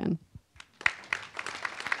thank you again.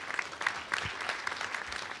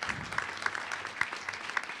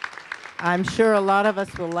 I'm sure a lot of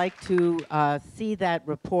us will like to see that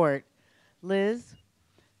report. Liz,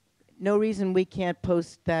 no reason we can't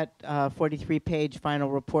post that 43-page final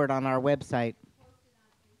report on our website.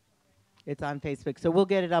 It's on Facebook. So we'll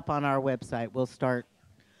get it up on our website. We'll start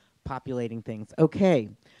populating things. Okay.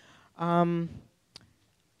 In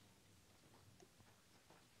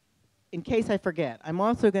case I forget, I'm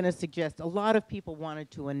also going to suggest a lot of people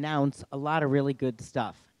wanted to announce a lot of really good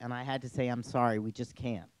stuff, and I had to say, I'm sorry, we just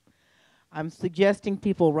can't. I'm suggesting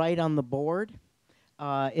people write on the board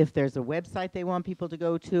if there's a website they want people to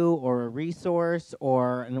go to, or a resource,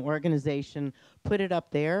 or an organization, put it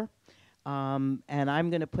up there. And I'm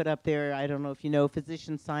going to put up there, I don't know if you know,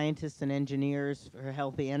 physicians, scientists, and engineers for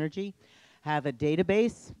healthy energy have a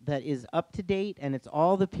database that is up to date, and it's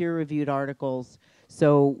all the peer-reviewed articles.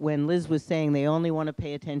 So when Liz was saying they only want to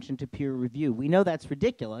pay attention to peer review, we know that's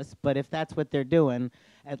ridiculous, but if that's what they're doing,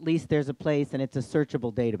 at least there's a place and it's a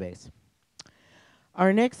searchable database.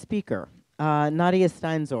 Our next speaker, Nadia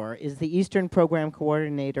Steinzor, is the Eastern Program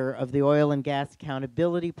Coordinator of the Oil and Gas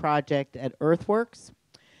Accountability Project at Earthworks.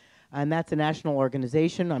 And that's a national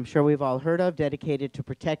organization I'm sure we've all heard of, dedicated to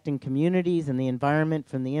protecting communities and the environment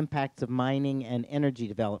from the impacts of mining and energy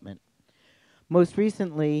development. Most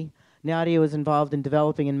recently, Nadia was involved in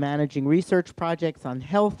developing and managing research projects on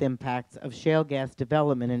health impacts of shale gas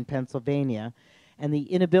development in Pennsylvania and the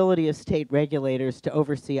inability of state regulators to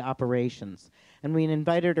oversee operations. And we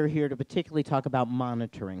invited her here to particularly talk about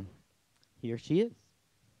monitoring. Here she is.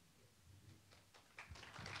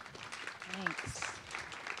 Thanks.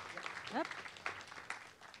 Yep.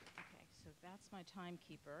 Okay, so that's my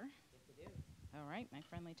timekeeper. Yes, it is. All right, my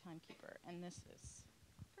friendly timekeeper. And this is...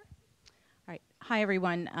 All right. Hi,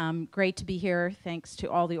 everyone. Great to be here. Thanks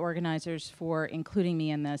to all the organizers for including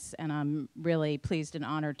me in this, and I'm really pleased and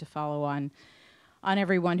honored to follow on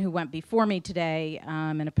everyone who went before me today,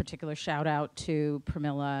 and a particular shout out to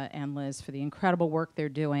Pramilla and Liz for the incredible work they're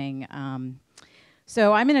doing.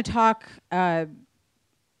 So I'm going to talk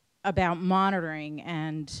about monitoring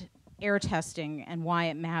and air testing and why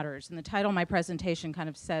it matters. And the title of my presentation kind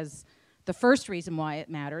of says the first reason why it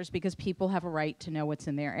matters, because people have a right to know what's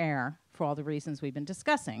in their air for all the reasons we've been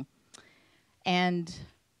discussing. And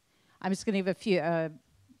I'm just going to give a few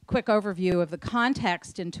quick overview of the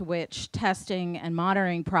context into which testing and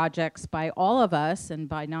monitoring projects by all of us and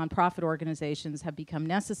by nonprofit organizations have become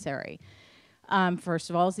necessary. First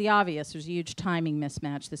of all is the obvious. There's a huge timing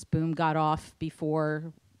mismatch. This boom got off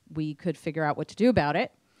before we could figure out what to do about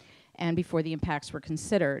it and before the impacts were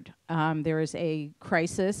considered. There is a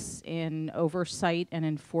crisis in oversight and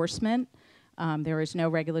enforcement. There is no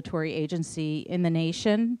regulatory agency in the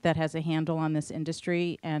nation that has a handle on this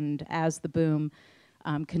industry, and as the boom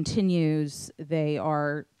continues, they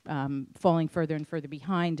are falling further and further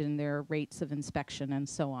behind in their rates of inspection and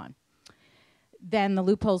so on. Then the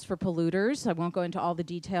loopholes for polluters. I won't go into all the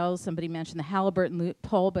details. Somebody mentioned the Halliburton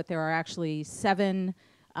loophole, but there are actually 7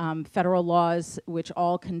 federal laws which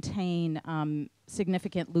all contain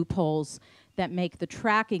significant loopholes that make the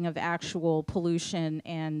tracking of actual pollution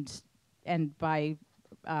and by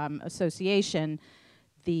association,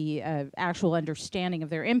 the actual understanding of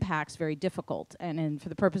their impacts very difficult. And for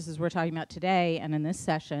the purposes we're talking about today and in this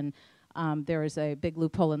session, there is a big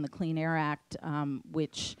loophole in the Clean Air Act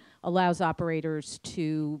which allows operators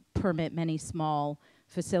to permit many small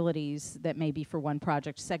facilities that may be for one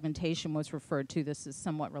project. Segmentation was referred to. This is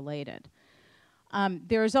somewhat related.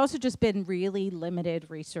 There has also just been really limited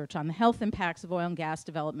research on the health impacts of oil and gas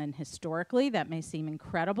development historically. That may seem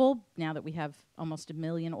incredible now that we have almost 1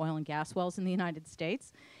 million oil and gas wells in the United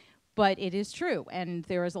States, but it is true, and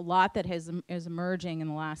there is a lot that is emerging in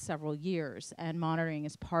the last several years, and monitoring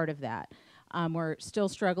is part of that. We're still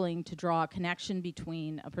struggling to draw a connection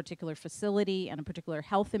between a particular facility and a particular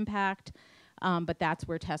health impact, but that's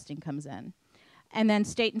where testing comes in. And then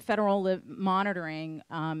state and federal monitoring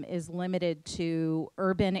is limited to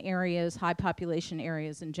urban areas, high population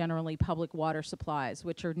areas, and generally public water supplies,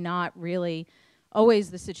 which are not really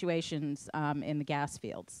always the situations in the gas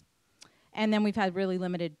fields. And then we've had really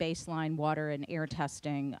limited baseline water and air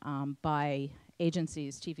testing by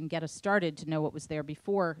agencies to even get us started to know what was there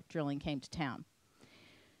before drilling came to town.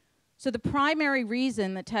 So the primary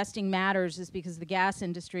reason that testing matters is because the gas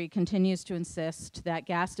industry continues to insist that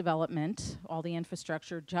gas development, all the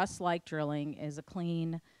infrastructure, just like drilling, is a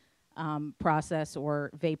clean process or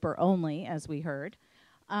vapor only, as we heard,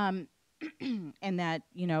 and that,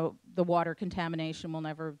 you know, the water contamination will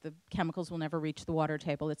never, the chemicals will never reach the water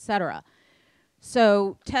table, et cetera.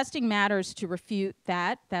 So testing matters to refute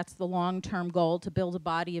that. That's the long-term goal, to build a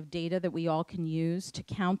body of data that we all can use to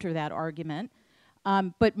counter that argument.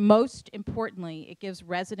 But most importantly, it gives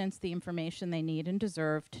residents the information they need and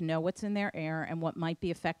deserve to know what's in their air and what might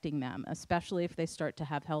be affecting them, especially if they start to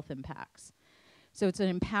have health impacts. So it's an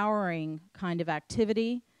empowering kind of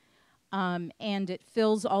activity, and it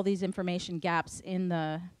fills all these information gaps in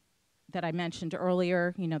the that I mentioned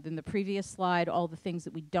earlier, you know, in the previous slide, all the things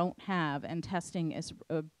that we don't have, and testing is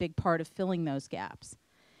a big part of filling those gaps.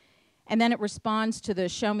 And then it responds to the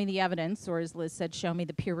show me the evidence, or as Liz said, show me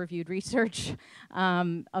the peer-reviewed research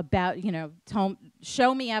about, you know,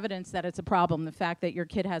 show me evidence that it's a problem. The fact that your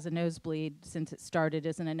kid has a nosebleed since it started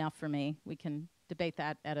isn't enough for me. We can debate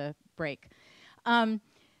that at a break.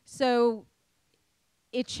 So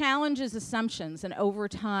it challenges assumptions, and over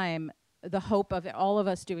time, the hope of all of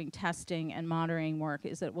us doing testing and monitoring work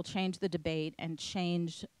is that it will change the debate and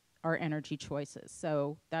change our energy choices.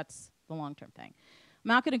 So that's the long-term thing. I'm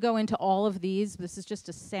not going to go into all of these. This is just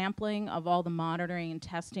a sampling of all the monitoring and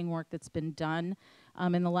testing work that's been done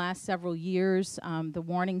in the last several years. The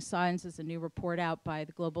warning signs is a new report out by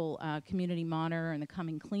the Global Community Monitor and the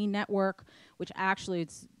Coming Clean Network, which actually,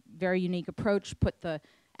 it's a very unique approach, put the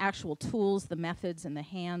actual tools, the methods in the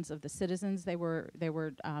hands of the citizens they were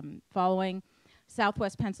following.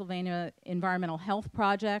 Southwest Pennsylvania Environmental Health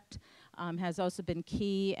Project has also been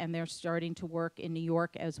key, and they're starting to work in New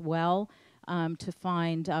York as well to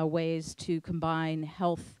find ways to combine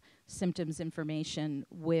health symptoms information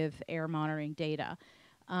with air monitoring data.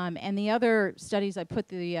 And the other studies, I put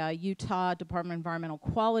the Utah Department of Environmental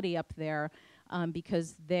Quality up there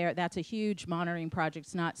because that's a huge monitoring project.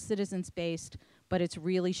 It's not citizens-based, but it's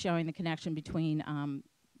really showing the connection between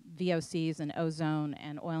VOCs and ozone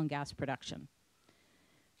and oil and gas production.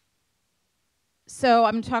 So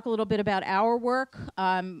I'm going to talk a little bit about our work.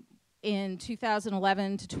 In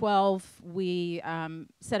 2011 to 12, we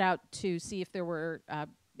set out to see if there were,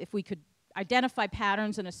 if we could identify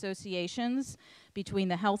patterns and associations between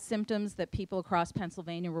the health symptoms that people across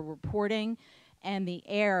Pennsylvania were reporting and the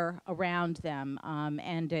air around them.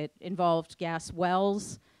 And it involved gas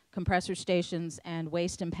wells, compressor stations, and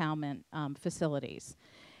waste impoundment facilities.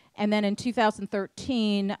 And then in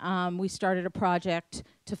 2013, we started a project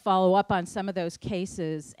to follow up on some of those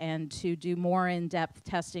cases and to do more in-depth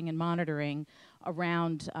testing and monitoring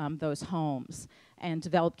around those homes. and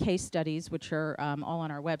developed case studies, which are all on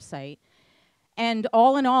our website. And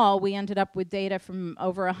all in all, we ended up with data from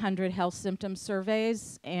over 100 health symptom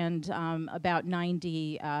surveys and about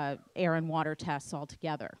 90 air and water tests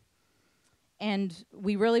altogether. And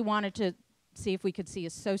we really wanted to see if we could see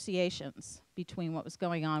associations between what was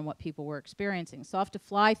going on and what people were experiencing. So I'll have to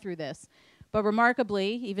fly through this. But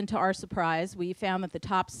remarkably, even to our surprise, we found that the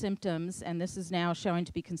top symptoms, and this is now showing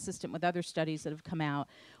to be consistent with other studies that have come out,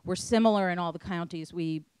 were similar in all the counties.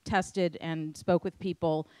 We tested and spoke with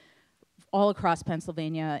people all across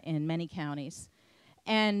Pennsylvania in many counties.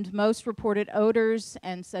 And most reported odors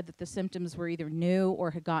and said that the symptoms were either new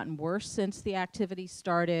or had gotten worse since the activity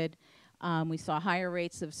started. We saw higher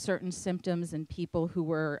rates of certain symptoms in people who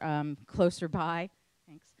were closer by.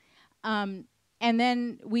 Thanks. And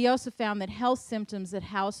then we also found that health symptoms at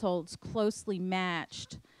households closely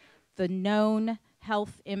matched the known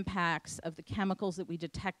health impacts of the chemicals that we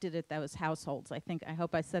detected at those households. I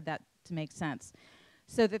hope I said that to make sense.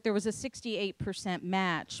 So that there was a 68%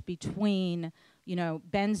 match between,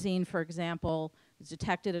 benzene, for example, was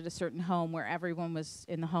detected at a certain home where everyone was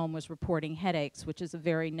in the home was reporting headaches, which is a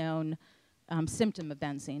very known symptom of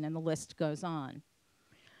benzene, and the list goes on.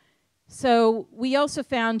 So we also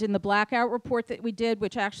found in the blackout report that we did,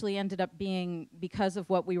 which actually ended up being because of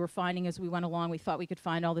what we were finding as we went along, we thought we could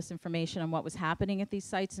find all this information on what was happening at these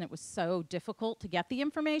sites, and it was so difficult to get the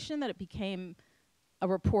information that it became a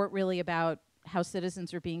report really about how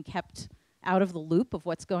citizens are being kept out of the loop of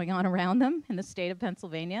what's going on around them in the state of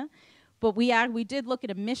Pennsylvania. But we did look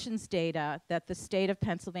at emissions data that the state of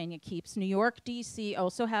Pennsylvania keeps. New York, D.C.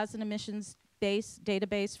 also has an emissions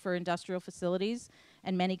database for industrial facilities,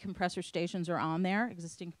 and many compressor stations are on there,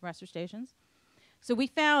 existing compressor stations. So we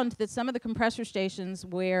found that some of the compressor stations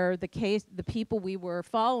where the people we were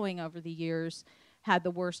following over the years had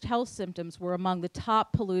the worst health symptoms were among the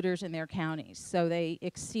top polluters in their counties. So they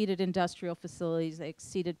exceeded industrial facilities, they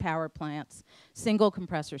exceeded power plants, single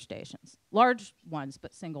compressor stations. Large ones,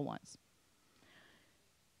 but single ones.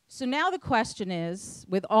 So now the question is,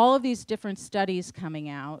 with all of these different studies coming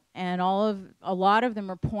out, and a lot of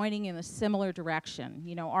them are pointing in a similar direction.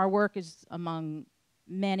 Our work is among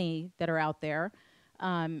many that are out there.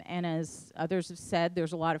 And as others have said,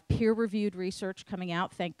 there's a lot of peer-reviewed research coming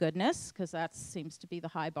out, thank goodness, because that seems to be the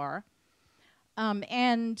high bar.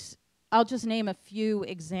 And I'll just name a few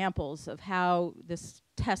examples of how this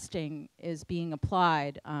testing is being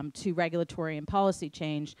applied to regulatory and policy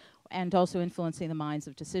change, and also influencing the minds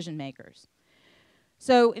of decision makers.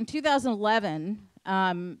 So in 2011,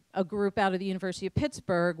 a group out of the University of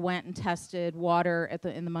Pittsburgh went and tested water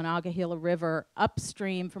in the Monongahela River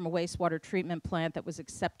upstream from a wastewater treatment plant that was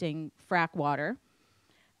accepting frack water,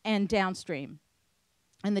 and downstream.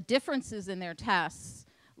 And the differences in their tests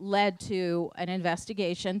led to an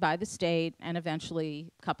investigation by the state and eventually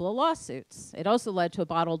a couple of lawsuits. It also led to a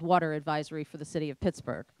bottled water advisory for the city of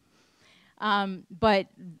Pittsburgh. But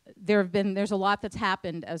there's a lot that's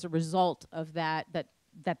happened as a result of that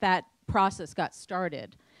process got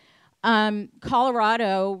started.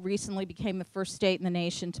 Colorado recently became the first state in the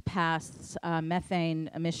nation to pass methane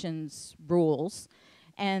emissions rules,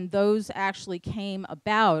 and those actually came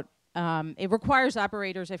about. It requires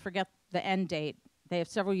operators, I forget the end date, they have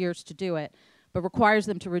several years to do it, but requires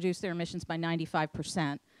them to reduce their emissions by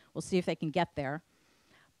 95%. We'll see if they can get there.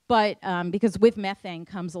 But because with methane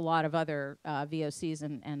comes a lot of other VOCs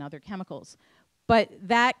and other chemicals. But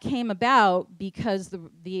that came about because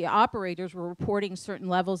the operators were reporting certain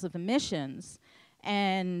levels of emissions,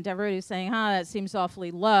 and everybody was saying, that seems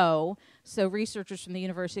awfully low. So researchers from the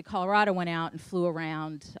University of Colorado went out and flew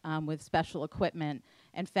around with special equipment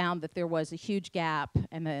and found that there was a huge gap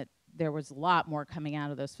and that there was a lot more coming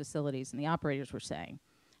out of those facilities than the operators were saying.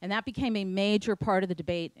 And that became a major part of the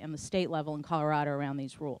debate on the state level in Colorado around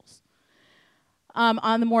these rules.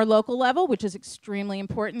 On the more local level, which is extremely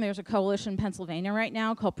important, there's a coalition in Pennsylvania right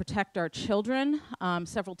now called Protect Our Children.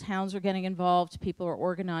 Several towns are getting involved. People are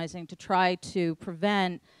organizing to try to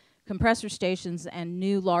prevent compressor stations and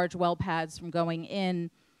new large well pads from going in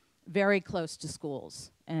very close to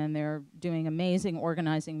schools. And they're doing amazing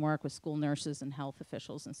organizing work with school nurses and health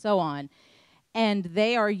officials and so on. And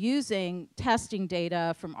they are using testing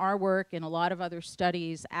data from our work and a lot of other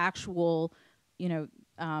studies, actual,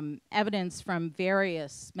 evidence from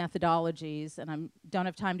various methodologies, and I don't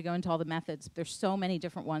have time to go into all the methods, but there's so many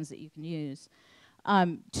different ones that you can use,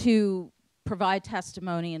 to provide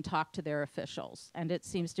testimony and talk to their officials, and it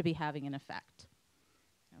seems to be having an effect.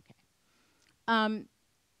 Okay.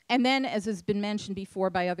 And then, as has been mentioned before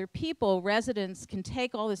by other people, residents can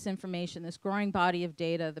take all this information, this growing body of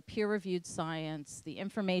data, the peer-reviewed science, the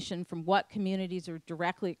information from what communities are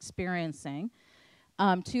directly experiencing,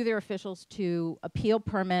 to their officials to appeal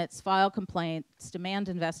permits, file complaints, demand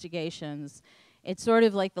investigations. It's sort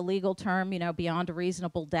of like the legal term, you know, beyond a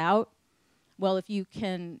reasonable doubt. Well, if you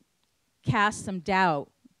can cast some doubt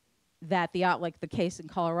that like the case in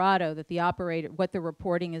Colorado, that the operator, what they're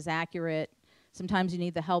reporting is accurate. Sometimes you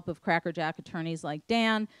need the help of crackerjack attorneys like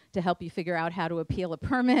Dan to help you figure out how to appeal a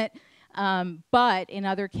permit. But in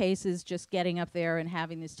other cases, just getting up there and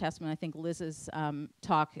having this testimony, I think Liz's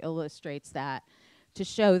talk illustrates that, to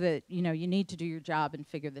show that, you know, you need to do your job and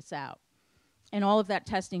figure this out. And all of that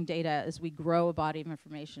testing data as we grow a body of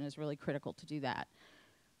information is really critical to do that.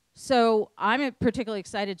 So I'm particularly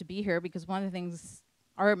excited to be here because one of the things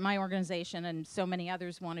my organization and so many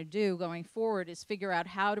others want to do going forward is figure out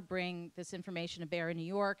how to bring this information to bear in New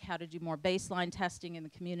York, how to do more baseline testing in the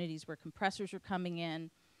communities where compressors are coming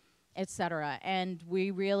in, et cetera. And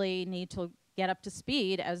we really need to get up to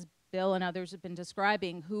speed, as Bill and others have been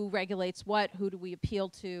describing, who regulates what, who do we appeal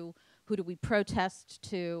to, who do we protest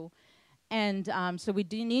to. And so we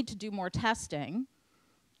do need to do more testing.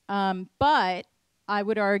 But I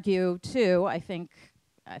would argue, too, I think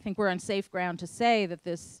we're on safe ground to say that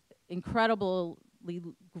this incredibly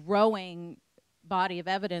growing body of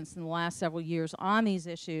evidence in the last several years on these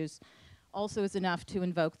issues also is enough to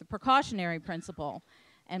invoke the precautionary principle.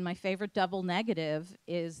 And my favorite double negative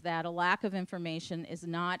is that a lack of information is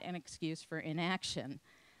not an excuse for inaction.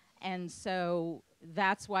 And so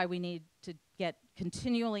that's why we need to get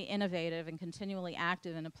continually innovative and continually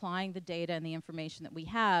active in applying the data and the information that we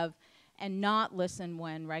have, and not listen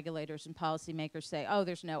when regulators and policymakers say, oh,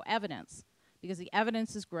 there's no evidence, because the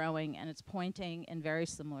evidence is growing and it's pointing in very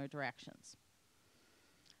similar directions.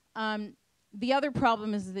 The other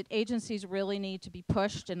problem is that agencies really need to be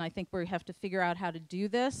pushed, and I think we have to figure out how to do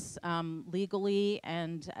this legally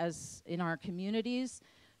and as in our communities,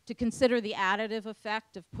 to consider the additive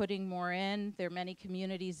effect of putting more in. There are many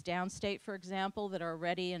communities downstate, for example, that are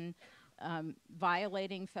already in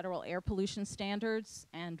violating federal air pollution standards,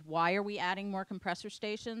 and why are we adding more compressor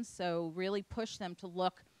stations? So really push them to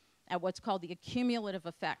look at what's called the accumulative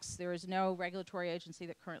effects. There is no regulatory agency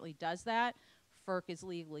that currently does that. FERC is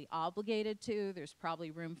legally obligated to. There's probably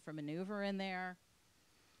room for maneuver in there.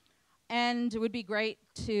 And it would be great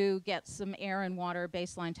to get some air and water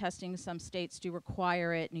baseline testing. Some states do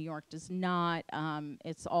require it. New York does not.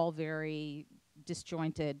 It's all very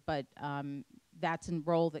disjointed, but that's a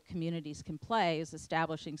role that communities can play, is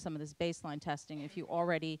establishing some of this baseline testing. If you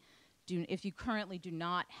currently do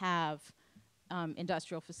not have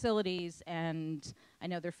industrial facilities, and I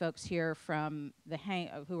know there are folks here from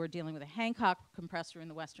who are dealing with a Hancock compressor in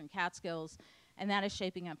the Western Catskills, and that is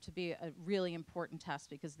shaping up to be a really important test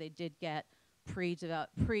because they did get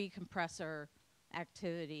pre-compressor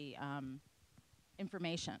activity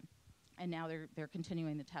information, and now they're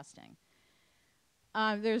continuing the testing.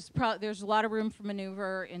 There's a lot of room for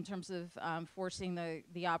maneuver in terms of forcing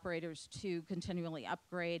the operators to continually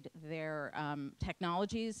upgrade their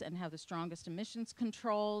technologies and have the strongest emissions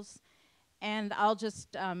controls. And I'll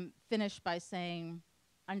just finish by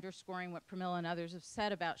underscoring what Pramilla and others have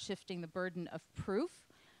said about shifting the burden of proof.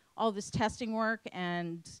 All this testing work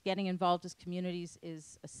and getting involved as communities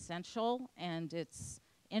is essential, and it's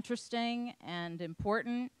interesting and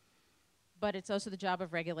important, but it's also the job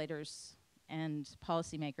of regulators and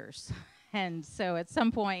policymakers. And so at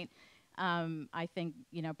some point, I think,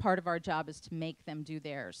 you know, part of our job is to make them do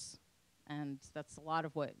theirs. And that's a lot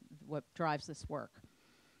of what drives this work.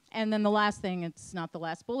 And then the last thing, it's not the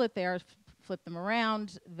last bullet there, flip them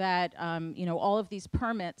around, that you know, all of these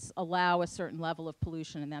permits allow a certain level of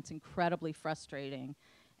pollution, and that's incredibly frustrating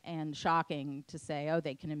and shocking to say, oh,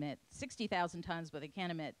 they can emit 60,000 tons, but they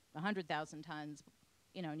can't emit 100,000 tons,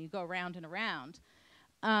 you know, and you go round and around.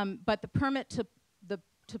 But the permit to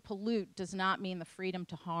pollute does not mean the freedom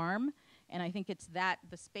to harm, and I think it's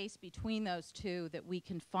the space between those two that we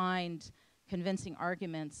can find convincing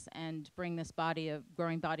arguments and bring this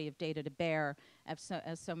growing body of data to bear,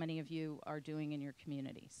 as so many of you are doing in your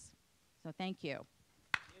communities. So thank you.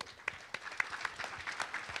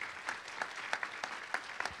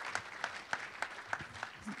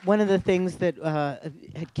 One of the things that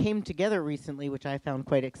had came together recently, which I found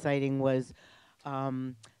quite exciting, was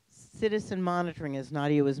citizen monitoring, as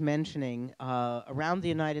Nadia was mentioning. Around the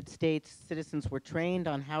United States, citizens were trained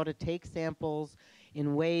on how to take samples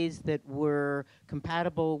in ways that were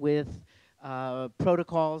compatible with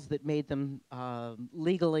protocols that made them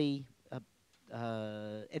legally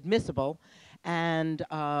admissible. And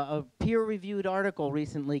a peer-reviewed article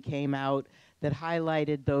recently came out that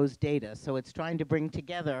highlighted those data. So it's trying to bring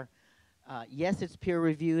together, yes, it's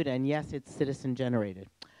peer-reviewed, and yes, it's citizen-generated.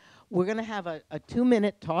 we're going to have a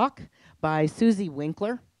 2-minute talk by Susie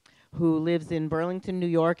Winkler, who lives in Burlington, New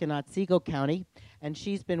York, in Otsego County, and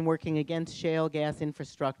she's been working against shale gas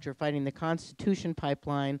infrastructure, fighting the Constitution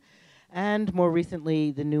Pipeline, and more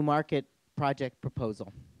recently, the New Market Project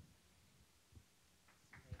proposal.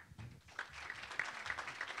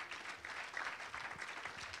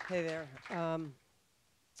 Hey there.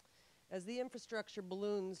 As the infrastructure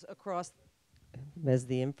balloons across the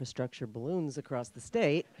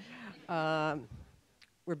state,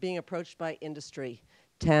 we're being approached by industry.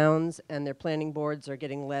 Towns and their planning boards are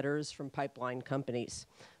getting letters from pipeline companies.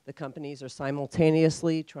 The companies are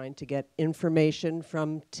simultaneously trying to get information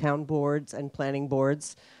from town boards and planning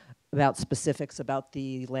boards about specifics about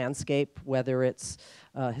the landscape, whether it's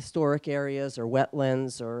historic areas or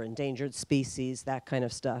wetlands or endangered species, that kind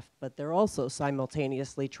of stuff. But they're also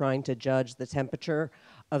simultaneously trying to judge the temperature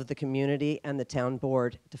of the community and the town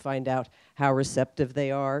board to find out how receptive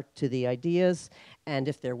they are to the ideas and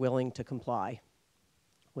if they're willing to comply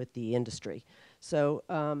with the industry. So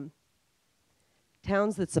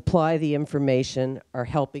towns that supply the information are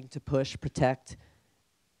helping to push, protect,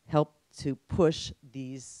 help to push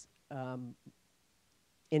these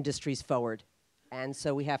industries forward. And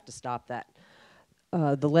so we have to stop that.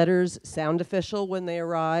 The letters sound official when they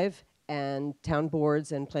arrive, and town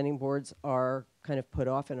boards and planning boards are kind of put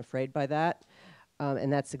off and afraid by that.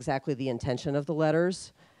 And that's exactly the intention of the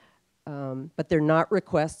letters. But they're not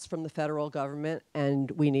requests from the federal government, and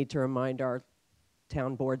we need to remind our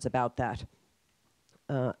town boards about that.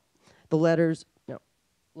 The letters, no.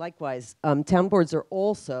 Likewise, town boards are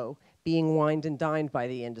also being wined and dined by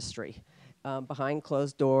the industry behind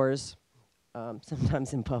closed doors,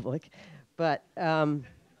 sometimes in public. But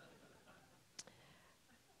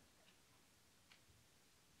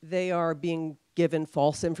they are being given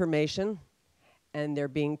false information, and they're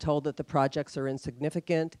being told that the projects are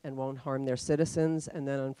insignificant and won't harm their citizens, and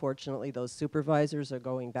then unfortunately those supervisors are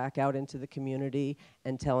going back out into the community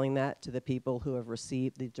and telling that to the people who have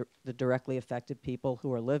received, the directly affected people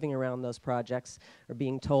who are living around those projects are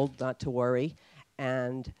being told not to worry,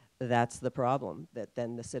 and that's the problem, that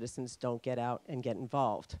then the citizens don't get out and get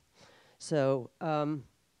involved. So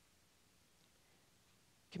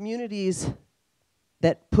communities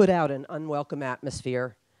that put out an unwelcome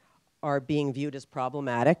atmosphere are being viewed as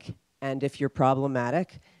problematic, and if you're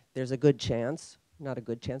problematic, there's a good chance, not a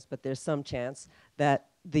good chance, but there's some chance that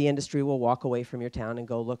the industry will walk away from your town and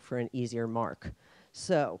go look for an easier mark.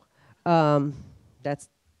 So that's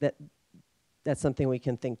something we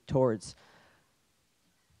can think towards.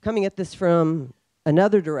 Coming at this from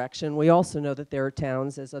another direction, we also know that there are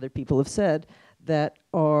towns, as other people have said, that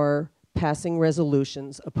are passing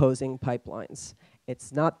resolutions opposing pipelines.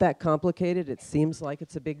 It's not that complicated. It seems like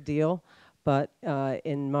it's a big deal, but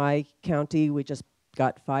in my county, we just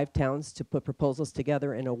got 5 towns to put proposals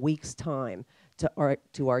together in a week's time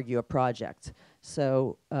to argue a project.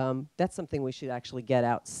 So that's something we should actually get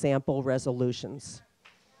out, sample resolutions.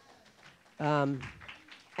 And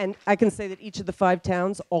I can say that each of the 5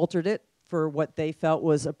 towns altered it for what they felt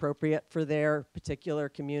was appropriate for their particular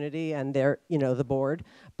community and their, the board,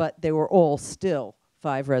 but they were all still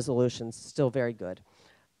 5 resolutions, still very good.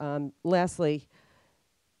 Lastly,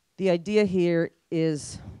 the idea here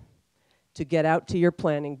is to get out to your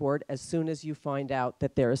planning board as soon as you find out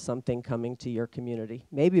that there is something coming to your community,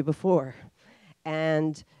 maybe before,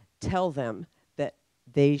 and tell them that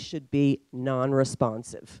they should be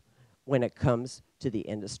non-responsive when it comes to the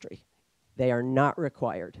industry. They are not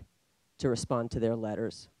required to respond to their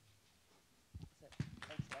letters.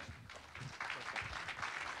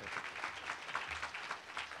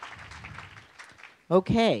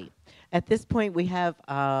 Okay. At this point, we have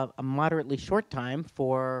a moderately short time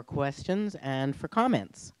for questions and for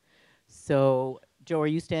comments. So, Joe, are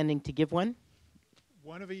you standing to give one?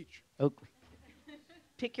 One of each. Oh.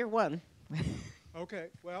 Pick your one. Okay,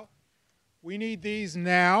 well, we need these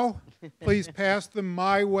now. Please pass them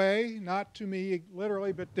my way, not to me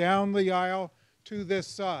literally, but down the aisle to this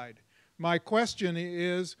side. My question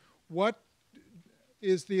is, what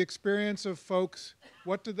is the experience of folks,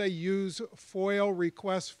 what do they use FOIL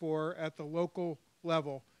requests for at the local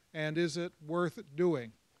level, and is it worth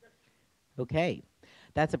doing? Okay,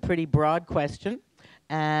 that's a pretty broad question,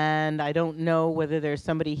 and I don't know whether there's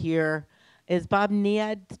somebody here. Is Bob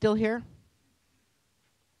Niad still here?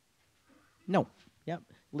 No. Yep.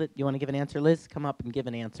 You want to give an answer, Liz? Come up and give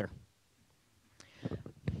an answer.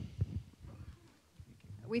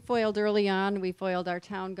 We foiled early on. We foiled our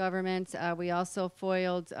town government. We also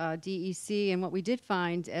foiled DEC. And what we did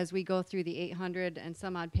find as we go through the 800 and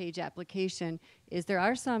some odd page application is there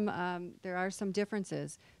are some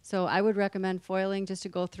differences. So I would recommend foiling just to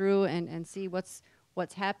go through and see what's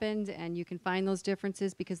happened, and you can find those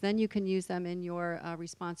differences because then you can use them in your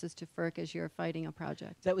responses to FERC as you're fighting a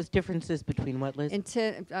project. That was differences between what, Liz?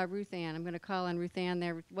 Into Ruth Ann. I'm going to call on Ruth Ann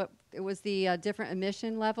there. What it was the different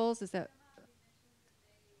emission levels? Is that?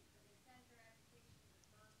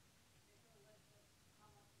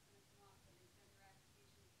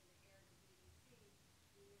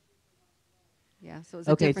 Yeah, so it's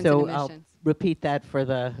a difference in emissions. I'll repeat that for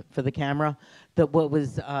the camera. What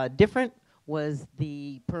was different was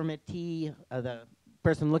the permittee, the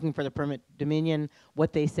person looking for the permit dominion,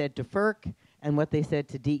 what they said to FERC and what they said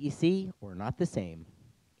to DEC were not the same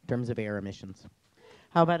in terms of air emissions.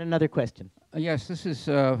 How about another question? Yes, this is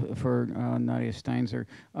for Nadia Steinzor.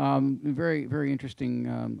 Very, very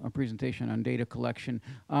interesting presentation on data collection.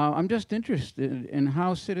 I'm just interested in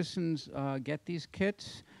how citizens get these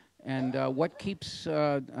kits. And what keeps,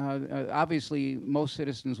 obviously, most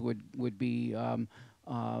citizens would be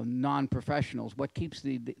non-professionals. What keeps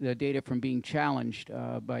the data from being challenged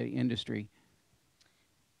by industry?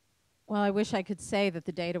 Well, I wish I could say that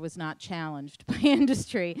the data was not challenged by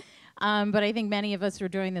industry. But I think many of us who are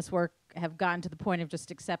doing this work have gotten to the point of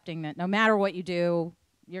just accepting that no matter what you do,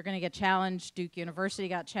 you're going to get challenged. Duke University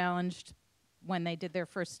got challenged when they did their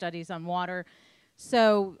first studies on water.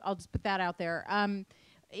 So I'll just put that out there.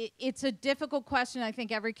 It's a difficult question. I think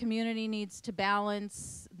every community needs to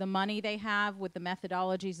balance the money they have with the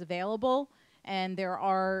methodologies available. And there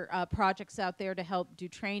are projects out there to help do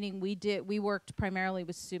training. We worked primarily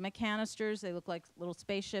with SUMA canisters. They look like little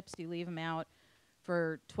spaceships. You leave them out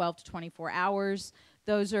for 12 to 24 hours.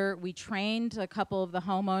 We trained a couple of the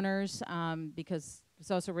homeowners because it's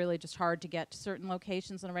also really just hard to get to certain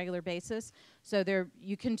locations on a regular basis. So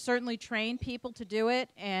you can certainly train people to do it,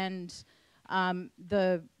 and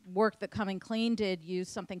the work that Coming Clean did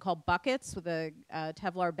used something called buckets with a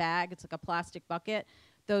Teflon bag. It's like a plastic bucket.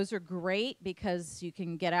 Those are great because you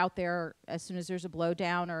can get out there as soon as there's a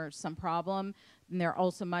blowdown or some problem, and they're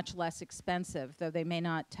also much less expensive, though they may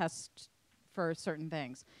not test for certain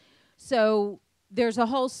things. So there's a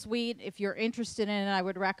whole suite. If you're interested in it, I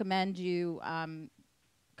would recommend you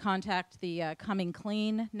contact the Coming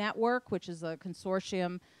Clean network, which is a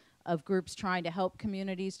consortium of groups trying to help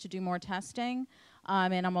communities to do more testing.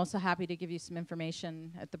 And I'm also happy to give you some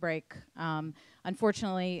information at the break.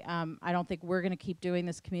 Unfortunately, I don't think we're going to keep doing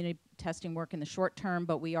this community testing work in the short term,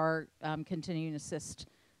 but we are continuing to assist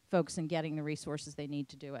folks in getting the resources they need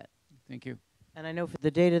to do it. Thank you. And I know for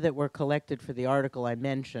the data that were collected for the article I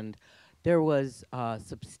mentioned, there was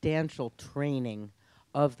substantial training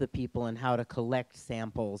of the people in how to collect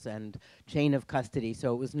samples and chain of custody,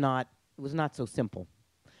 so it was not so simple.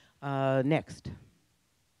 Next.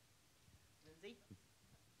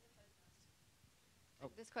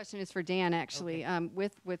 This question is for Dan, actually. Okay.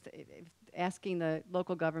 With asking the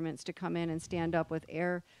local governments to come in and stand up with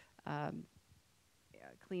Clean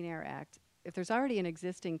Air Act, if there's already an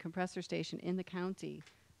existing compressor station in the county,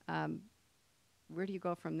 where do you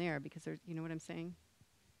go from there? Because you know what I'm saying?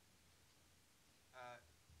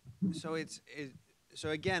 So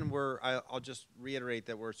again, I'll just reiterate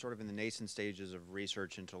that we're sort of in the nascent stages of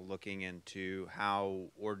research into looking into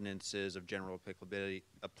how ordinances of general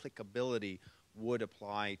applicability would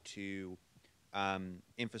apply to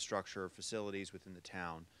infrastructure facilities within the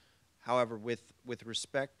town. However, with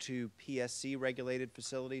respect to PSC regulated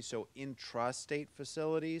facilities, so intrastate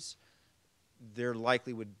facilities, there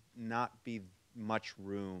likely would not be much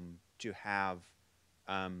room to have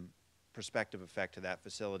prospective effect to that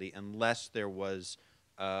facility unless there was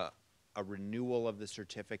a renewal of the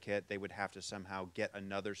certificate. They would have to somehow get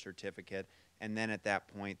another certificate, and then at that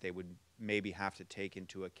point they would maybe have to take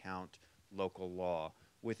into account local law.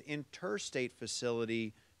 With interstate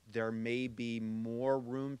facility, there may be more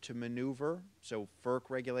room to maneuver. So FERC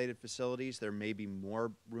regulated facilities, there may be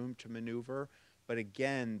more room to maneuver, but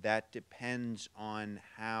again, that depends on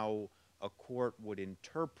how a court would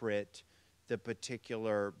interpret the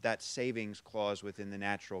particular, that savings clause within the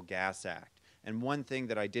Natural Gas Act. And one thing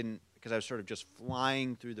that I didn't, because I was sort of just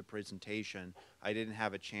flying through the presentation, I didn't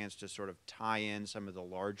have a chance to sort of tie in some of the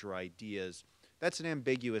larger ideas. That's an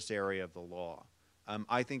ambiguous area of the law.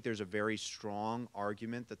 I think there's a very strong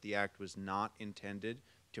argument that the Act was not intended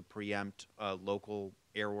to preempt local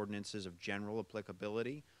air ordinances of general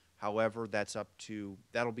applicability. However,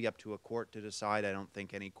 that'll be up to a court to decide. I don't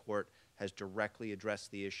think any court has directly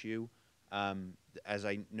addressed the issue. As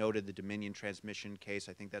I noted, the Dominion transmission case,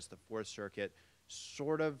 I think that's the Fourth Circuit,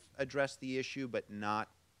 sort of address the issue, but not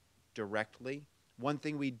directly. One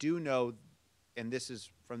thing we do know, and this is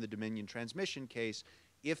from the Dominion transmission case,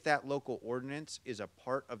 if that local ordinance is a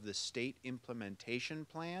part of the state implementation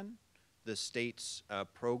plan, the state's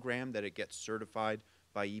program that it gets certified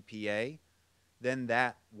by EPA, then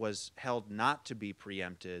that was held not to be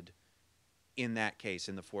preempted in that case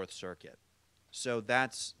in the Fourth Circuit. So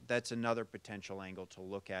that's another potential angle to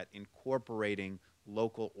look at, incorporating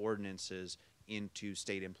local ordinances into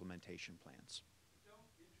state implementation plans. Don't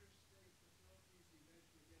interstate facilities eventually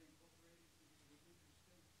get incorporated into the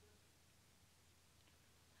interstate system?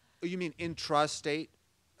 Oh, you mean intrastate?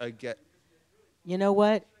 You know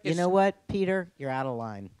what? You know what, Peter? You're out of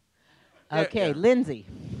line. Okay, yeah. Lindsay.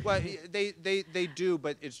 Well, they do,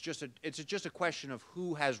 but it's just a question of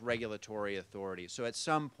who has regulatory authority. So at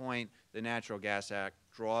some point, the Natural Gas Act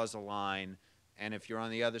draws a line, and if you're on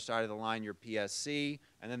the other side of the line, you're PSC,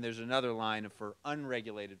 and then there's another line for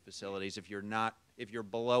unregulated facilities if you're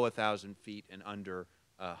below 1,000 feet and under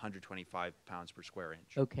 125 pounds per square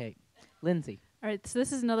inch. Okay, Lindsay. All right, so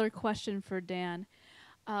this is another question for Dan.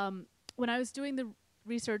 When I was doing the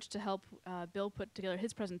research to help Bill put together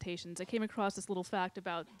his presentations, I came across this little fact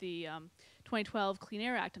about the 2012 Clean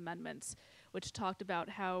Air Act amendments, which talked about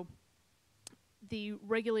how the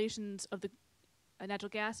regulations of the natural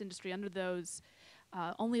gas industry under those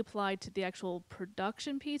only applied to the actual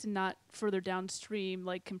production piece and not further downstream,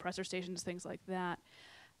 like compressor stations, things like that.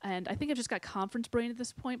 And I think I've just got conference brain at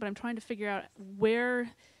this point, but I'm trying to figure out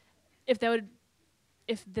if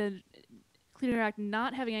the Clean Air Act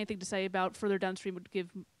not having anything to say about further downstream would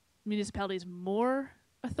give municipalities more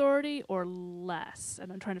authority or less,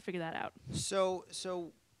 and I'm trying to figure that out. So,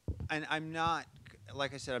 and I'm not,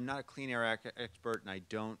 like I said, I'm not a Clean Air Act expert, and I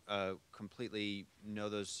don't completely know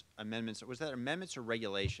those amendments. Was that amendments or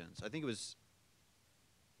regulations? I think it was.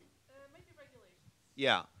 It might be regulations.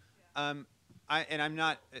 Yeah, I'm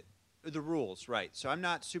not. The rules, right. So I'm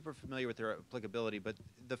not super familiar with their applicability, but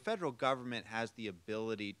the federal government has the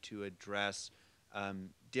ability to address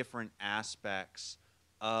different aspects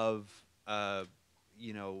of,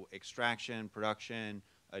 extraction, production,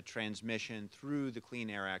 transmission through the Clean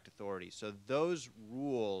Air Act Authority. So those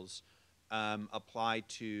rules apply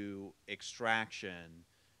to extraction.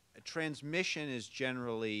 Transmission is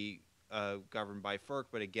generally governed by FERC,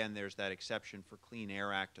 but again, there's that exception for Clean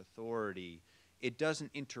Air Act Authority. It doesn't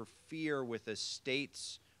interfere with the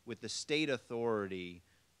state authority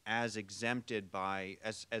as exempted by,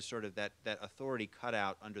 as sort of that authority cut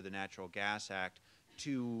out under the Natural Gas Act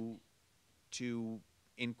to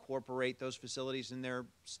incorporate those facilities in their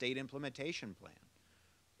state implementation plan,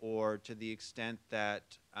 or to the extent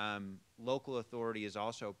that local authority is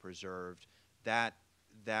also preserved, that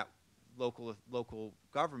local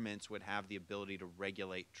governments would have the ability to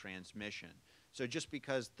regulate transmission. So just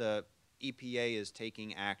because the EPA is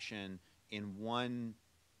taking action in one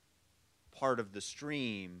part of the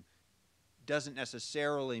stream doesn't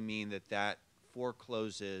necessarily mean that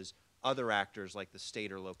forecloses other actors like the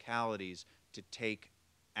state or localities to take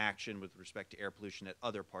action with respect to air pollution at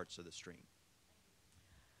other parts of the stream.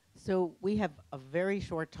 So we have a very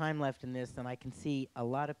short time left in this, and I can see a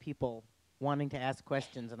lot of people wanting to ask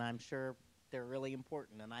questions, and I'm sure they're really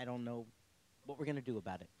important, and I don't know what we're going to do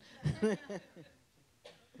about it.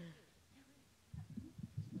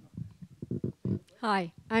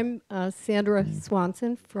 Hi, I'm Sandra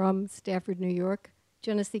Swanson from Stafford, New York,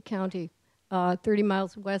 Genesee County, 30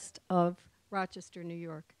 miles west of Rochester, New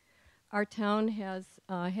York. Our town has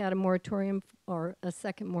had a moratorium, or a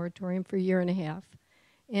second moratorium, for a year and a half.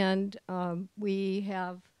 And we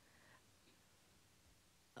have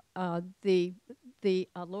the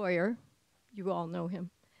lawyer, you all know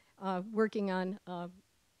him, working on a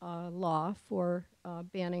law for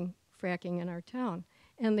banning fracking in our town.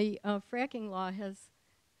 And the fracking law has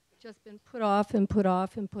just been put off and put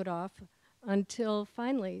off and put off until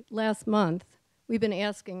finally last month. We've been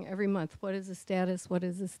asking every month, what is the status, what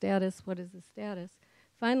is the status, what is the status?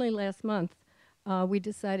 Finally last month, we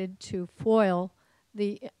decided to foil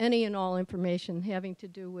any and all information having to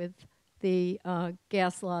do with the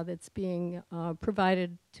gas law that's being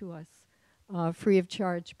provided to us free of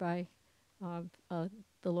charge by the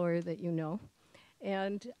lawyer that you know.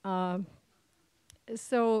 And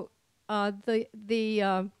so the he's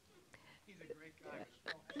a great guy.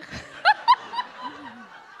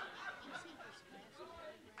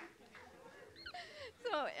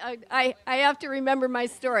 So I have to remember my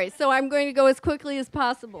story. So I'm going to go as quickly as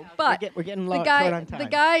possible. But we're getting short on time. The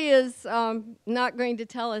guy is not going to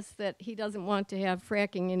tell us that he doesn't want to have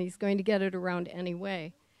fracking, and he's going to get it around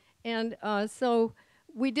anyway. And so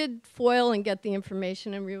we did foil and get the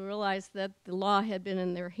information, and we realized that the law had been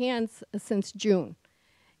in their hands since June.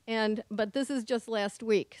 But this is just last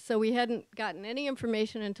week, so we hadn't gotten any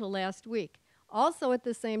information until last week. Also, at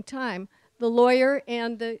the same time, the lawyer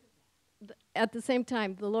and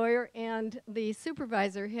the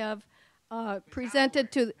supervisor have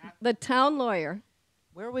presented to the town lawyer.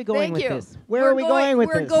 Where are we going with this? Where are we going with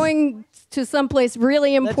this? We're going to someplace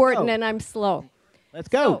really important, and I'm slow. Let's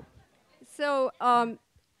go. So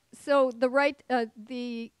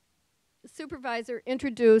the supervisor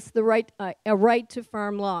introduced the a right to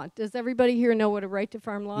farm law. Does everybody here know what a right to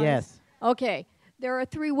farm law is? Yes. Okay. There are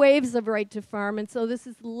 3 waves of right to farm, and so this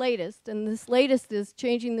is the latest. And this latest is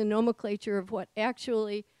changing the nomenclature of what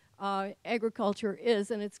actually agriculture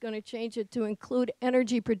is, and it's going to change it to include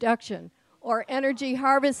energy production or energy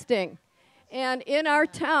harvesting. And in our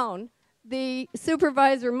town, the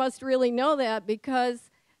supervisor must really know that,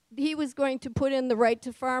 because he was going to put in the right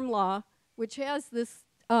to farm law, which has this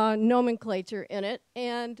nomenclature in it,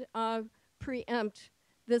 and preempt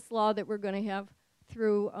this law that we're going to have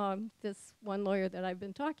through this one lawyer that I've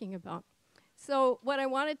been talking about. So what I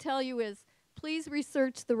want to tell you is, please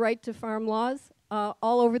research the right to farm laws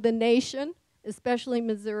all over the nation, especially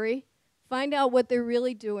Missouri. Find out what they're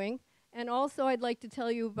really doing. And also I'd like to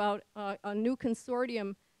tell you about a new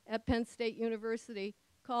consortium at Penn State University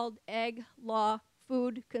called Ag Law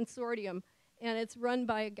Food Consortium. And it's run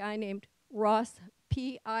by a guy named Ross,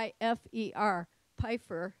 P-I-F-E-R,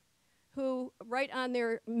 Pfeiffer, who right on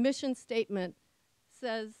their mission statement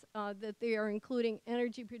says that they are including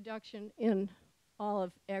energy production in all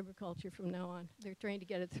of agriculture from now on. They're trying to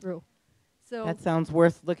get it through. So that sounds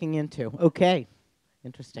worth looking into. Okay.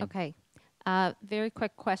 Interesting. Okay. Very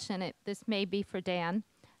quick question. This may be for Dan.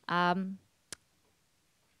 Actually,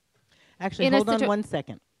 hold on 1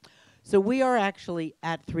 second. So we are actually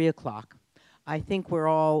at 3 o'clock. I think we're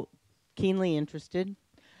all keenly interested.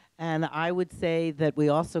 And I would say that we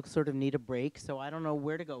also sort of need a break, so I don't know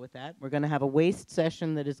where to go with that. We're going to have a waste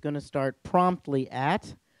session that is going to start promptly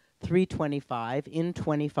at 3:25 in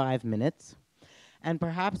 25 minutes. And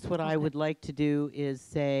perhaps what I would like to do is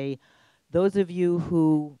say, those of you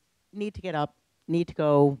who need to get up, need to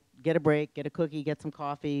go, get a break, get a cookie, get some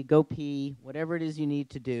coffee, go pee, whatever it is you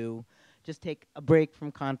need to do, just take a break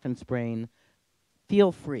from conference brain.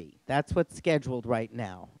 Feel free. That's what's scheduled right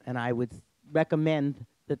now. And I would recommend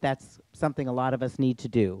that that's something a lot of us need to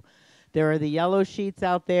do. There are the yellow sheets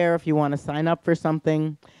out there if you want to sign up for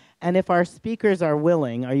something. And if our speakers are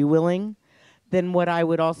willing, are you willing? Then what I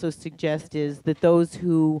would also suggest is that those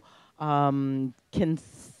who are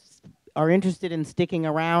interested in sticking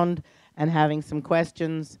around and having some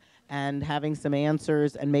questions and having some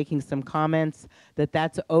answers and making some comments, that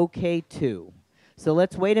that's okay too. So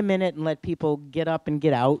let's wait a minute and let people get up and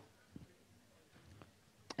get out.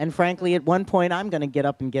 And frankly, at one point, I'm going to get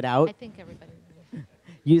up and get out. I think everybody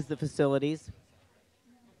use the facilities.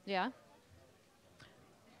 Yeah?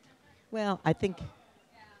 Well, I think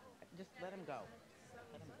just let them go.